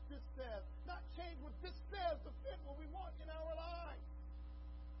fit what this says, not change what this says to fit what we want in our lives.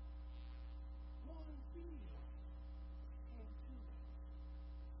 One field came to us.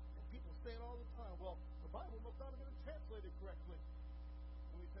 And people say it all the time, well, the Bible must not have been translated correctly.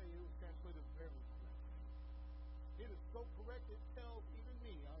 Let me tell you, it was translated very correctly. It is so correct it tells even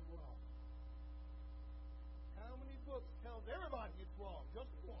me I'm wrong. How many books tells everybody it's wrong?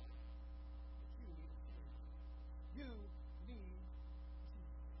 Just one. But you need to change it. You need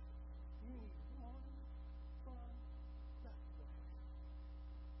Jesus. You need one from Bethlehem.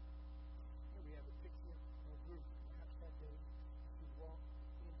 Here we have a picture of Ruth. Perhaps that day she walked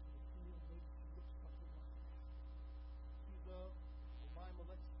into the field, maybe she looked something like that. She's of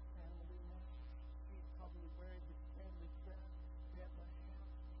Elimelech's family now. She's probably wearing his family dress, Bethlehem.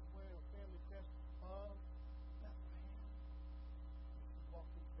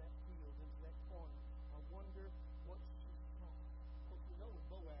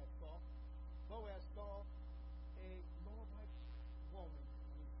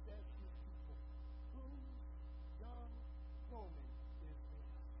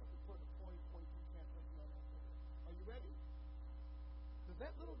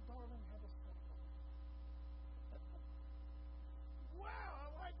 darling, have a special. Wow, I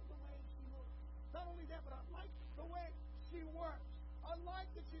like the way she looks. Not only that, but I like the way she works. I like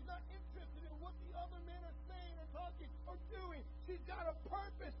that she's not interested in what the other men are saying or talking or doing. She's got a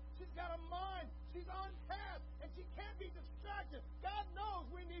purpose. She's got a mind. She's on task, and she can't be distracted. God knows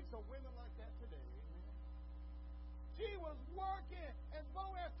we need some women like that today. Amen. She was working, and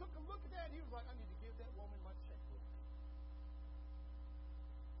Boaz took a look at that, and he was like, I need to give that woman my checkbook.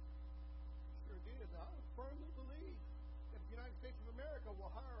 Sure did. I firmly believe that the United States of America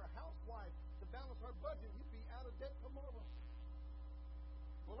will hire a housewife to balance our budget. We'd be out of debt tomorrow.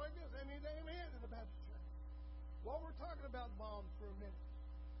 Well, like this, amen in the Baptist church. While we're talking about moms for a minute,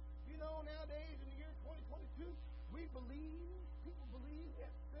 you know, nowadays in the year 2022, people believe we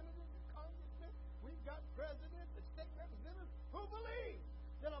have senators and congressmen, we've got presidents and state representatives who believe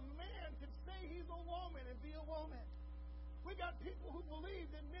that a man can say he's a woman and be a woman. We got people who believe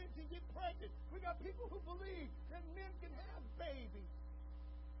that men can get pregnant. We got people who believe that men can have babies.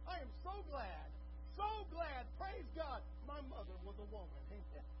 I am so glad, praise God, my mother was a woman.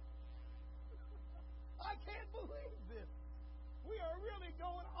 Amen. I can't believe this. We are really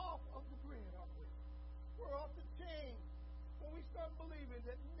going off of the grid, aren't we? We're off the chain when we start believing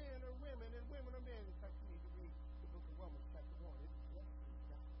that men are women and women are men. In fact, we need to read the book of Romans chapter 1. It's exactly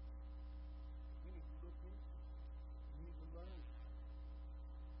that. We need to look into it. We need to learn.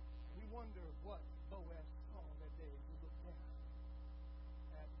 We wonder what Boaz saw that day as we look down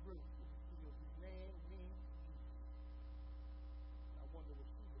at Ruth in the field. His name means Jesus. I wonder what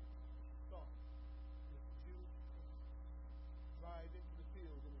she looked at. She saw this Jewish person drive into the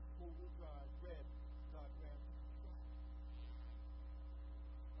field in his four-wheel drive, red Dodge Ram.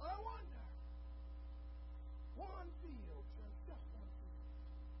 I wonder. One field, church, just one field.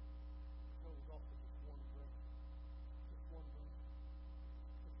 Goes off of just one grain. Just one grain.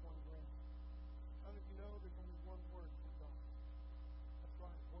 Just one grain. How many of you know there's only one word for God? That's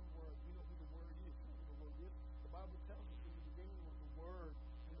right, one word. You know who the word is. You know who the word is. The Bible tells us in the beginning was the word,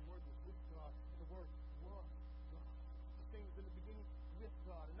 and the word was with God, and the word was God. The thing was in the beginning with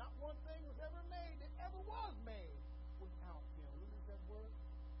God. And not one thing was ever made that ever was made without Him. What is that word?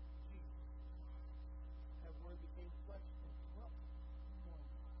 Jesus. That word became flesh and dwelt among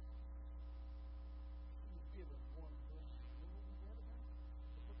us. He was given one word. You know what we read about?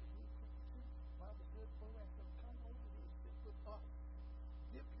 The book of Luke chapter 2. The Bible says, Boaz said, come over here and sit with us.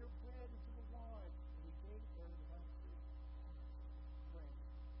 Dip your bread into the wine. And he gave her, the Bible says, grain.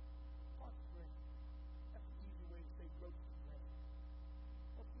 Hot grain. That's an easy way to say roasted grain.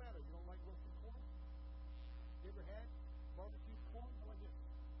 What's the matter? You don't like roasted corn? You ever had barbecue corn? How like this?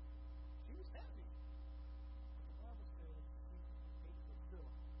 She was happy. But the Bible says she ate the fill.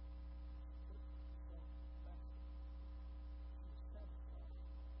 Put the corn back. She was satisfied.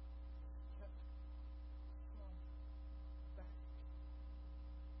 Kept some back.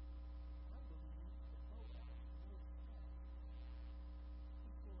 I believe that Boaz was sad.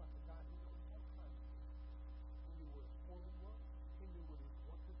 He seemed like a guy who knows all kinds of things. He knew where his corn was. He knew what his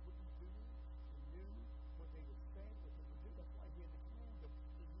workers would be doing. He knew what they would say, what they would do. That's why he had to command them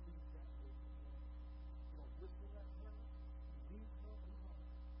to leave that way from there. You don't whistle that way. You leave her alone.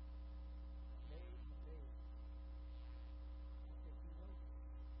 Day to day. I think he knows it.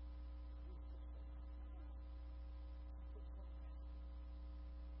 He was just like, he took some back.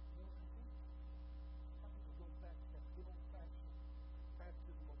 You know what I think? Some people go back to that good old-fashioned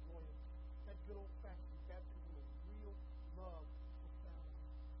baptism of loyalty. That good old-fashioned baptism of real love for family.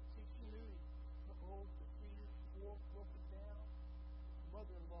 See, she knew her old, defeated, poor, broken down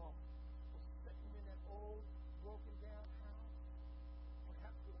mother-in-law was sitting in that old, broken down house,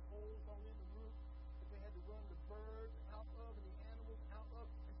 perhaps with holes all in the roof that they had to run the birds out of and the animals out of,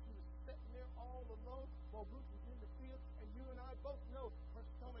 and she was sitting there all alone while Ruth was in the field, and you and I both know her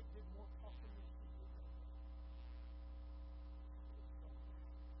stomach did more talking than she did.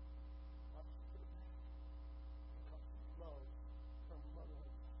 Because she loved her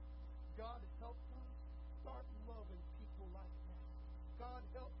mother-in-law. God help us start loving people like that. God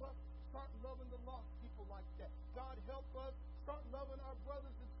help us start loving the lost people like that. God help us start loving our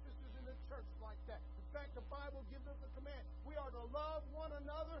brothers and sisters in the church like that. In fact, the Bible gives us a command. We are to love one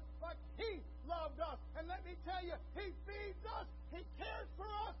another like He loved us. And let me tell you, He feeds us, He cares for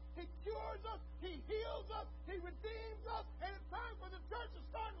us, He cures us, He heals us, He redeems us. And it's time for the church to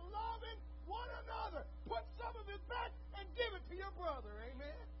start loving one another. Put some of it back and give it to your brother.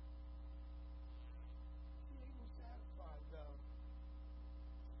 Amen. She ain't even satisfied, though.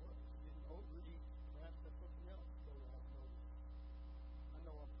 Well, she didn't overeat. Perhaps that's something else, though, I've noticed. I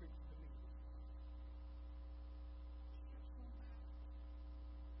know I'm preaching to me this morning. She kept some back.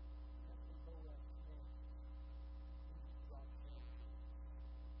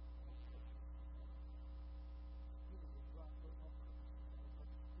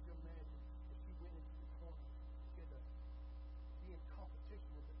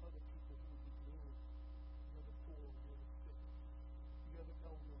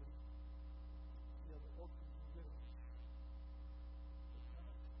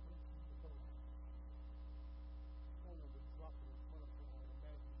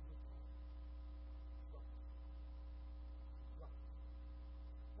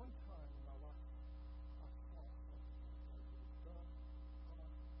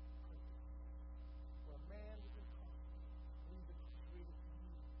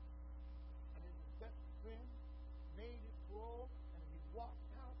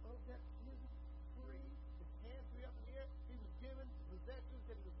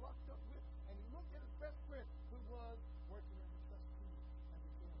 blood working in the trust in you. And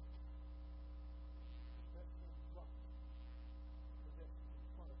again, let him drop possessions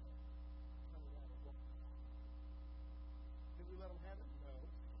in front of us. Turn around and walk. Did we let him have it? No. That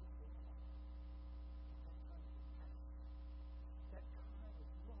kind of compassion, that kind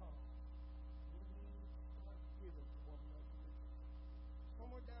of love, we need to start giving to one another.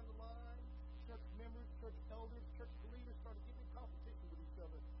 Somewhere down the line, church members, church elders, church believers started getting in competition with each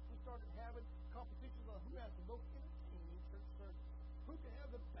other. We started having competitions on who has the most entertaining church service, who can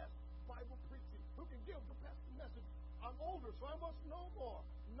have the best Bible preaching, who can give the best message. I'm older, so I must know more.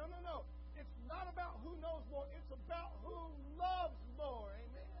 No, no, no. It's not about who knows more. It's about who loves more.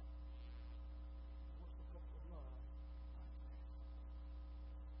 Amen? We're supposed to love like that.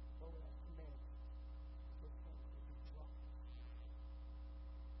 So that's commanded. Look forward to be dropped.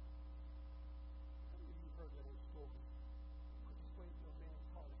 How many of you heard that old story? Quickest way to a man's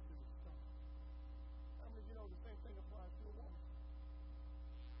heart is through his stomach. How many of you know the same thing applies to a woman?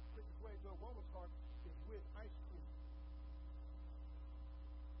 Quickest way to a woman's heart is with ice cream.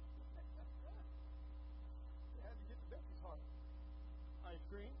 They had to get to Becky's heart. Ice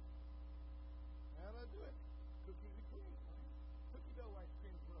cream. How do I do it? Cookies and cream. Right? Cookie dough ice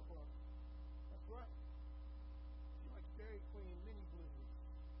cream is what I bought. That's right. She likes Dairy Queen mini blizzards.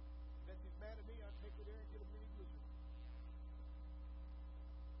 Becky's mad at me, I take her there and get a mini blizzard.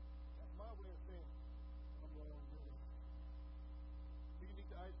 That's my way of saying, I'm wrong, really. You can eat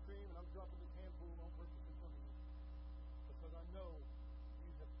the ice cream, and I'm dropping this handful on purpose in front of you. Because I know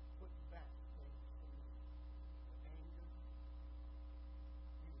you have put back things from me. Anger.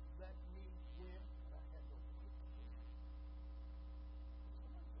 You let me win, and I had no right to win.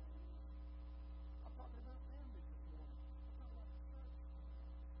 I'm talking about families this morning. I'm talking about the church.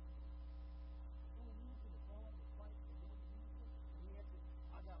 No reason to go on to fight for no reason. And the answer is,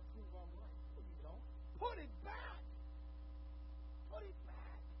 I got to prove I'm right. No, you don't. Put it back. Put it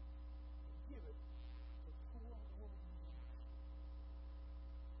back. And give it to poor old you.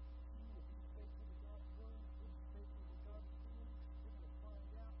 You will be faithful to God's word. You'll be faithful to God's doing. You're going to find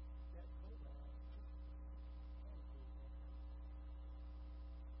out that Boaz just handled that.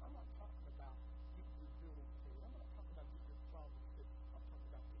 I'm not talking about getting your bills paid. I'm not talking about getting your problems fixed. I'm talking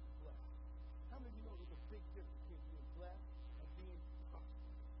about being blessed. How many of you know there's a big difference between being blessed and being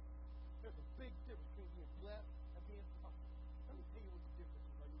prosperous? There's a big difference between being blessed and being prosperous. Let me tell you what the difference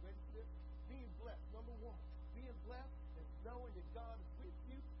is. Are you ready for this? Being blessed, number one. Being blessed is knowing that God is with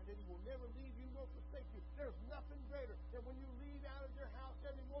you and that He will never leave you nor forsake you. There's nothing greater than when you leave out of your house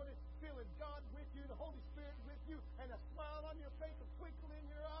every morning feeling God with you, the Holy Spirit with you, and a smile on your face, a twinkle in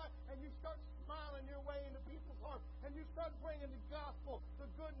your eye, and you start smiling your way into people's hearts, and you start bringing the gospel, the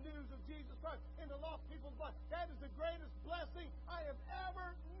good news of Jesus Christ into lost people's lives. That is the greatest blessing I have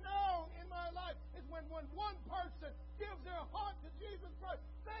ever known in my life, is when one person gives their heart to Jesus Christ.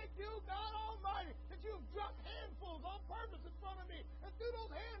 Thank you, God Almighty, that you've dropped handfuls on purpose in front of me, and through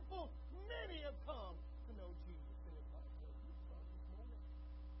those handfuls, many have come to know Jesus in His life. This morning,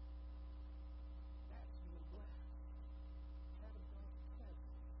 that's being blessed. Having God's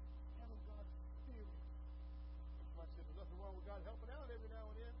presence, having God's Spirit. Somebody said, there's nothing wrong with God helping out every now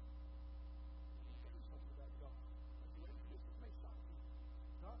and then. Let me tell you something about God. This may shock you.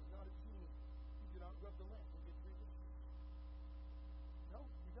 God is not a genie. You get out, rub the lamp, and get 3 wishes. No,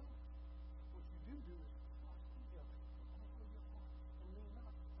 you don't. What you do is trust Him with all of your heart and lean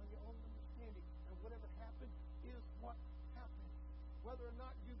not on your own understanding. And whatever happens is what happens. Whether or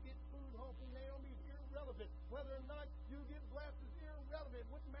not you get food home from Naomi is irrelevant. Whether or not you get blessed is irrelevant.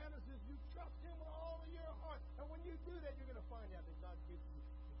 What matters is you trust Him with all of your heart. And when you do that, you're going to find out that God gives you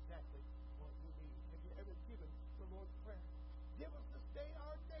exactly what you need. Have you ever given the Lord's Prayer? Give us this day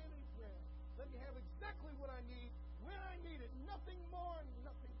our daily bread. Let me have exactly what I need, when I need it. Nothing more and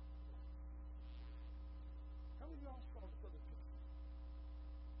nothing less. How many of y'all saw this other picture?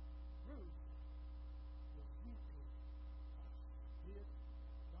 Ruth was weeping because she did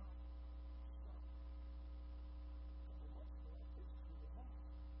not stop. A couple months ago, I preached to the mom of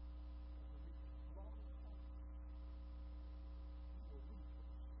the reason long time. You will weep for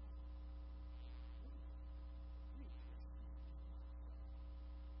the strong. Weep.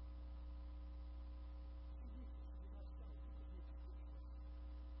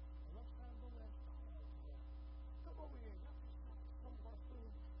 Come over here. Not just some of our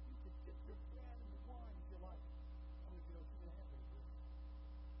food. You can dip your bread in the wine if you like. How many of you know she didn't have any bread?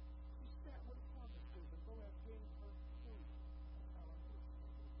 She sat with a harvest food, and Boaz gave her food. That's how I know she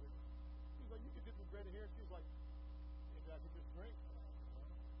had any bread. She was like, you can dip your bread in here. She was like, maybe I could just drink.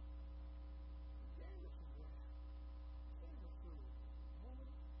 He gave her some bread. He gave her food. Woman,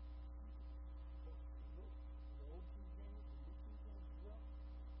 but she looked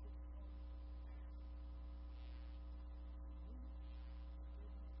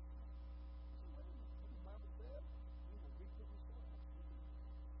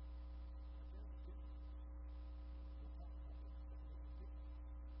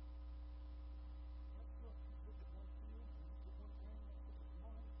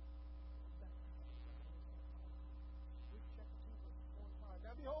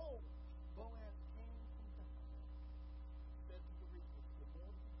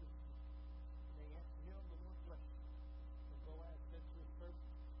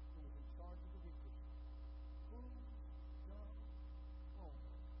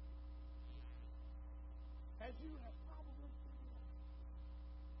you have probably figured out,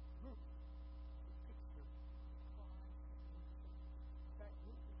 Ruth is a picture of Christ himself. In fact,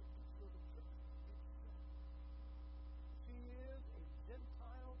 Ruth is a picture of the church itself. She is a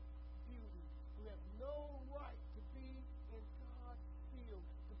Gentile beauty who has no right to be in God's field,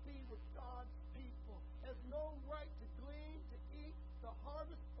 to be with God's people, has no right to glean, to eat the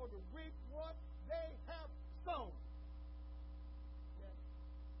harvest, or to reap what they have sown. Yet,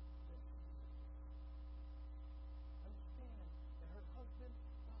 understand that her husband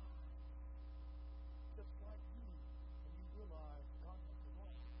died, just like you, and you realize God has the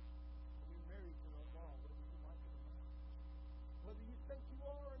law. And you're married to the law, whether you like it or not. Whether you think you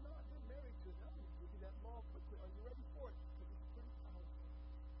are or not, you're married to it. I'm going to give you that law quickly. Are you ready for it? Because it's pretty powerful.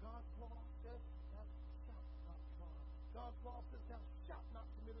 God's law says thou shalt not lie. God's law says thou shalt not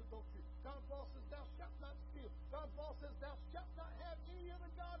commit adultery. God's law says thou shalt not steal. God's law says thou shalt not have any other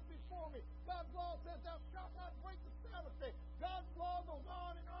gods before me. God's law says thou shalt not break the Sabbath day. God's law goes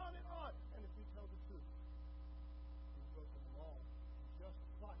on and on and on. And if we tell the truth, we've broken the law just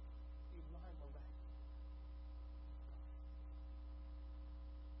like Elimelech.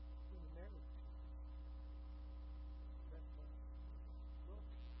 In the marriage, that look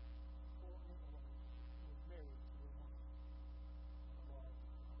for a woman who was married to a woman. I want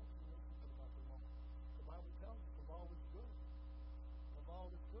you to know something about the law. The Bible tells us the law is good. The law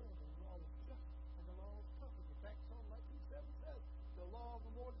is good, and the law is just, and the law is perfect. In fact, Psalm 19:7 says, the law of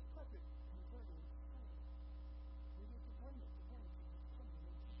the Lord is perfect. We need to bring it.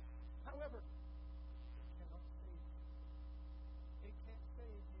 However, it cannot save you. It can't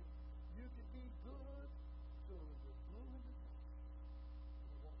save you. You can be good till you're blue in the face.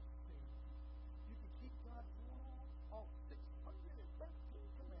 It won't save you. You can keep God's law, all 613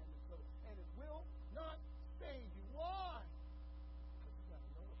 commandments of it, and it will not save you. Why? Because you got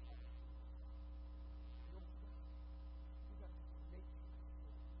to know it. You don't know. You got to make it.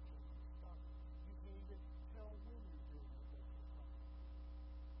 You can't even tell when you're doing it.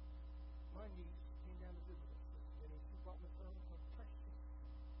 My niece came down to visit us, and she brought me some of her precious,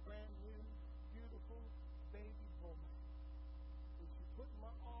 brand new, beautiful baby boy. And she put in my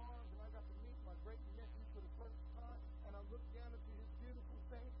arms, and I got to meet my great nephew for the first time, and I looked down into his beautiful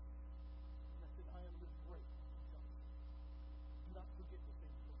face, and I said, I am the great God. Do not forget the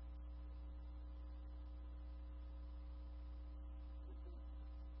things of God.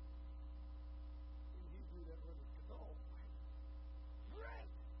 In Hebrew, that word is gadol. Great!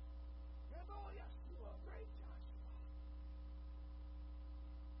 Gadol Yeshua, great Joshua.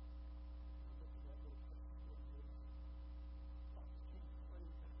 Look at that little place. Watch King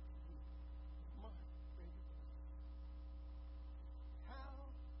praise that to you. My baby boy.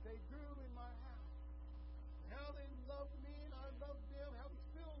 How they grew in my house. How they loved me and I loved them. How we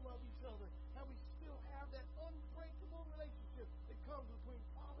still love each other. How we still have that unbreakable relationship that comes between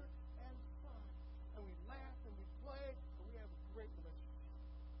father and son. And we laugh and we play and we have a great relationship.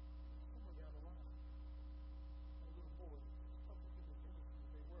 Somewhere down the line, a little boy, public in the industry as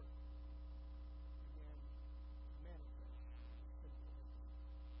they were, began to manifest sinful nature.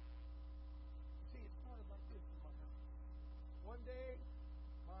 You see, it started like this in my house. One day,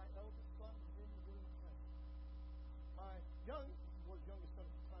 my eldest son was in the room playing. My youngest son at the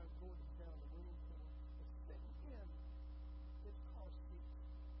time, Gordon, was down in the room floor, was sitting in his car seat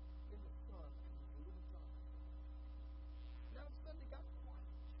in the sun, and he was a little dry. Now, all of a sudden, he got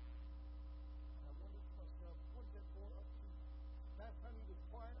quiet. And I wondered to myself, what is that boy up to? Last time he was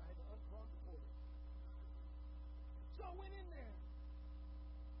quiet, I had to unclog the toilet. So I went in there. I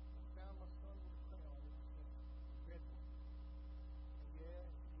found my son with a crayon in his hand, a red one. And yeah,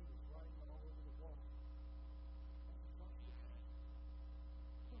 he was writing all over the wall. I said, Josh, look at that.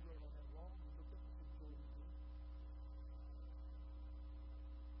 Who wrote on that wall? He looked up and said, Jordan did.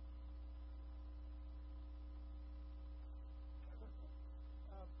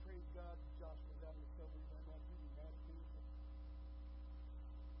 I praise God that Josh was out in the cell. He might not do the math beautiful.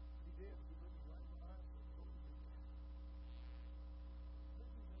 He did. He looked me right in the eyes and said, Jordan did that.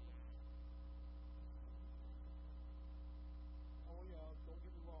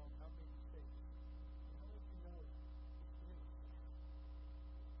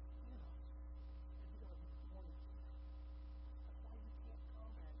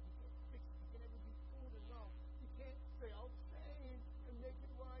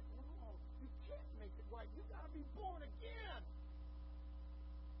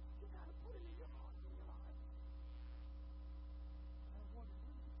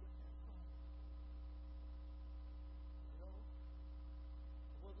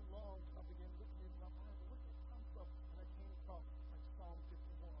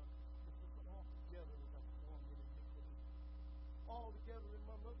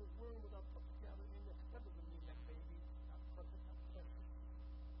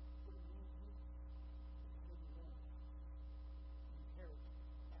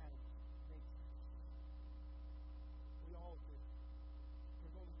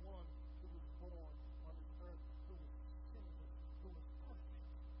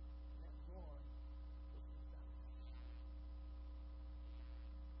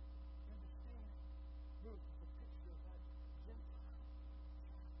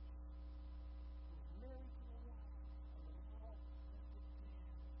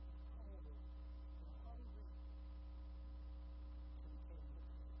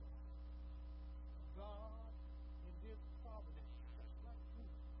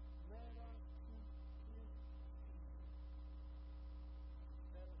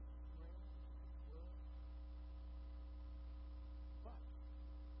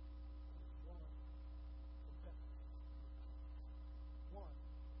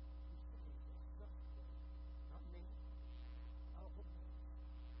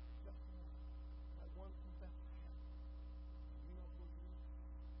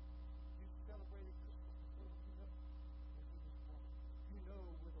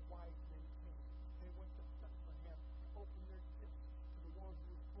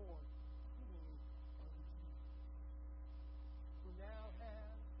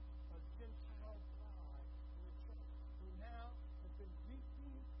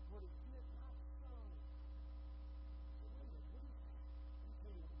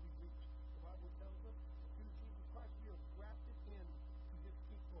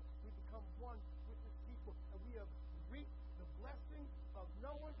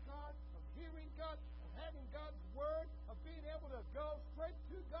 knowing God, of hearing God, of having God's Word, of being able to go straight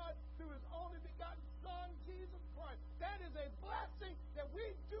to God through His only begotten Son, Jesus Christ. That is a blessing that we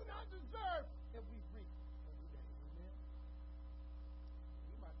do not deserve that we reap every day. Amen?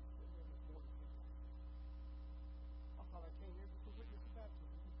 You might be sitting there this morning thinking, I thought I came here just to witness the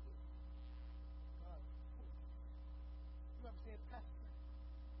baptism. You did. God, you might be saying, Pastor,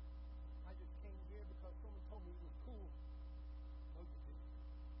 I just came here because someone told me it was cool. No, you didn't.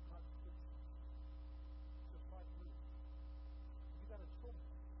 God fixed it. Just like me. You got a choice.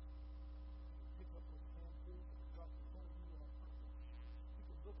 Pick up those handfuls of God in front of you on purpose. You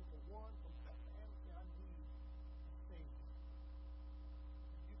can look at the one from Bethlehem and say, I need a Savior.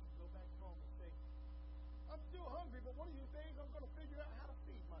 You can go back home and say, I'm still hungry, but one of these days I'm going to figure out how to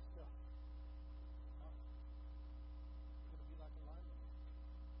feed myself. It's going to be like a lineman.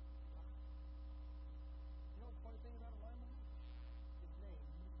 You know the funny thing about a lineman? His name,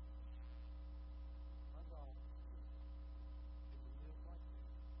 my God, is a live like that.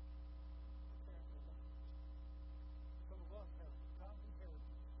 Some of us have godly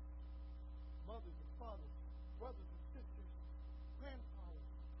heritage. Mothers and fathers, brothers and sisters, grandfathers,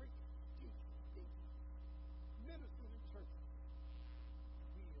 preachers, teachers, deacons, ministers in churches.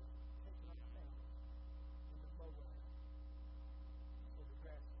 We have taken our family in the lowland so the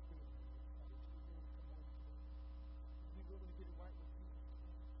grass is greener on this side. Is we willing to come home today? Is we willing to get it right with Jesus?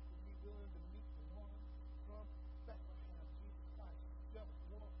 Is we willing to meet the one from Bethlehem, Jesus Christ? That was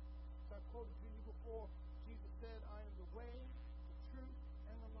one. So I quoted to you before. Jesus said, I am the way, the truth,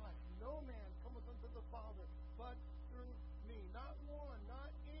 and the life. No man cometh unto the Father but through me. Not one,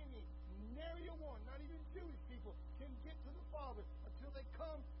 not any, nary a one, not even Jewish people can get to the Father until they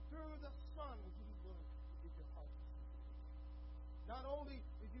come through the Son. Would you be willing to give your heart to Jesus? Not only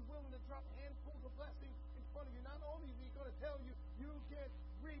is He willing to drop handfuls of blessings in front of you, not only is He going to tell you you can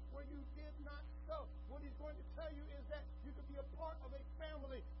reap where you did not sow. What He's going to tell you is that you can be a part of a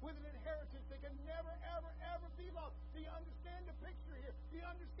family with an inheritance that can never, ever, ever be lost. Do you understand the picture here? Do you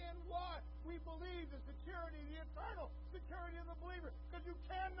understand why we believe the security, the eternal security of the believer? Because you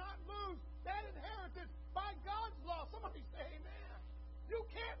cannot lose that inheritance by God's law. Somebody say amen. You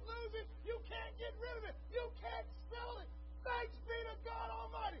can't lose it. You can't get rid of it. You can't sell it. Thanks be to God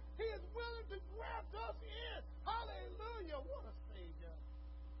Almighty. He is willing to graft us in. Hallelujah. What a Savior.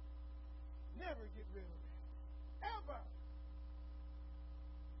 Never get rid of it. Ever.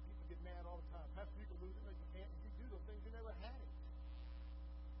 People get mad all the time. Pastor, you can lose it. No, you can't. If you do those things, you never had it.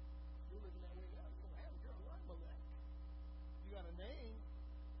 You're living that way now. You don't have it. You're a limeless. You got a name.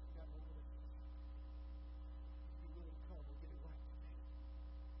 You got no relationship. Be willing to come and get it right today.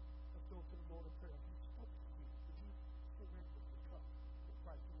 Let's go to the Lord of prayer. He spoke to me. Would you surrender to come to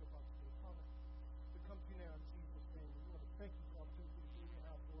Christ in your heart today? Father, we come to you now in Jesus' name. We want to thank you for the opportunity to be in your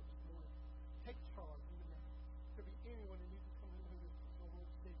house, Lord, this morning. Take charge even now. There be anyone that needs to come in here with us, Lord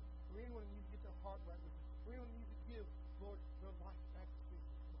Savior. Or anyone that needs to get their heart right with you. Or anyone that needs to give, Lord, their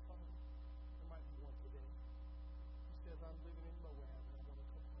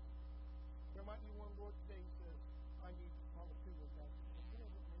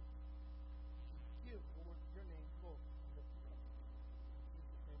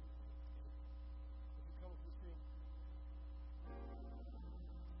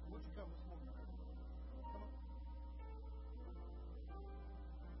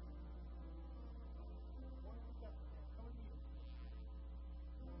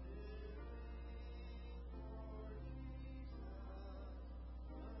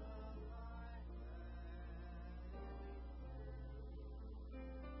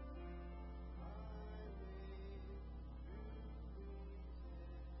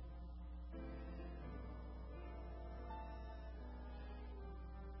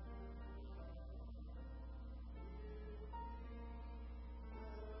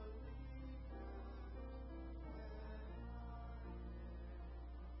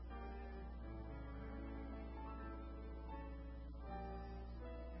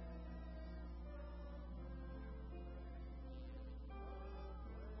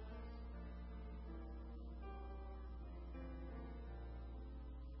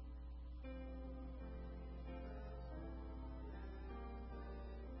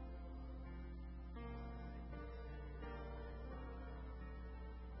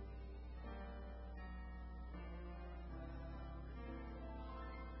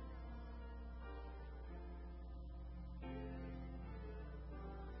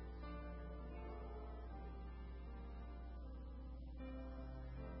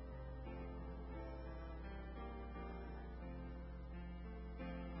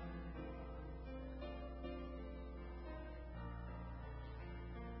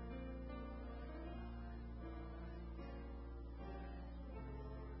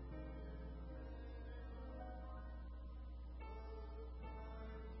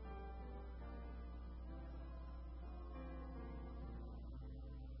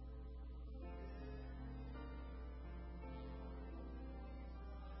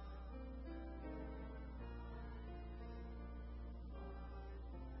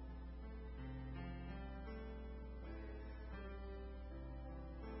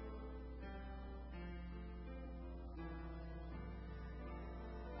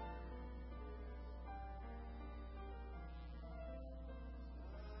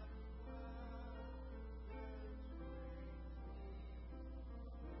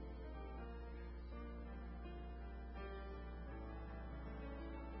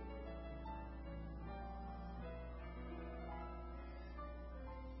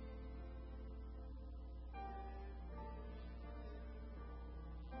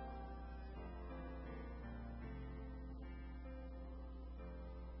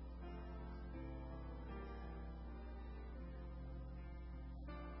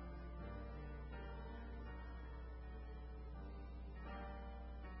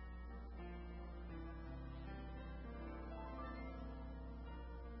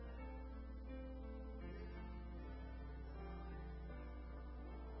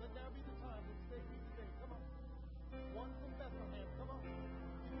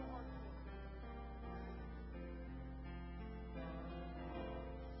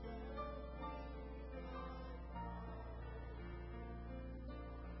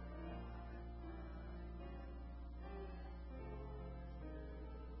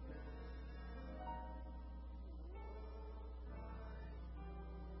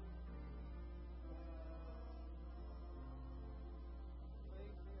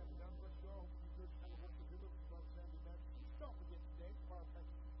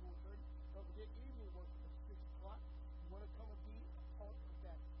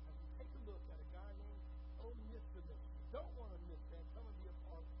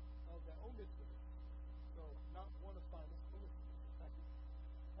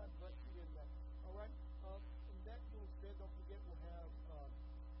God bless you in that. All right. And that being said, don't forget we'll have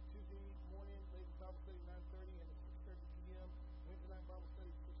Tuesday morning, ladies Bible study 9:30 and at 6:30 p.m. Wednesday night Bible study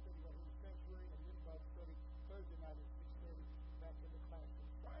 6:30 right here in the sanctuary, and men's Bible study Thursday night at 6:30 back in the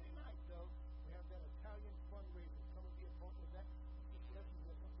classroom. Friday night, though, we have that Italian fundraiser. Come and be a part of that. Yes, you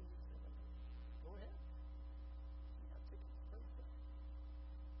have something to say. Go ahead. You got tickets. Praise God.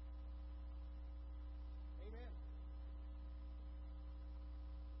 Amen.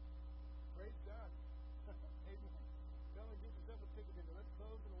 Praise God. Amen. Come and get yourself a ticket in there. Let's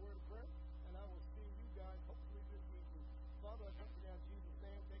close in a word of prayer, and I will see you guys hopefully this evening. Father, I come to you now in Jesus'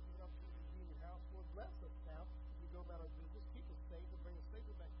 name. Thank you for the opportunity to be in your house. Lord, bless us now as we go about our business. Keep us safe and bring us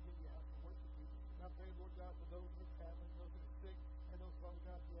safely back to your house and worship you. And I pray, Lord God, for those that are traveling, those that are sick, and those, Father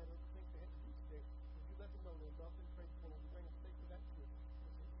God, who had other things they had to do today. Would you let them know they're loved and prayed for?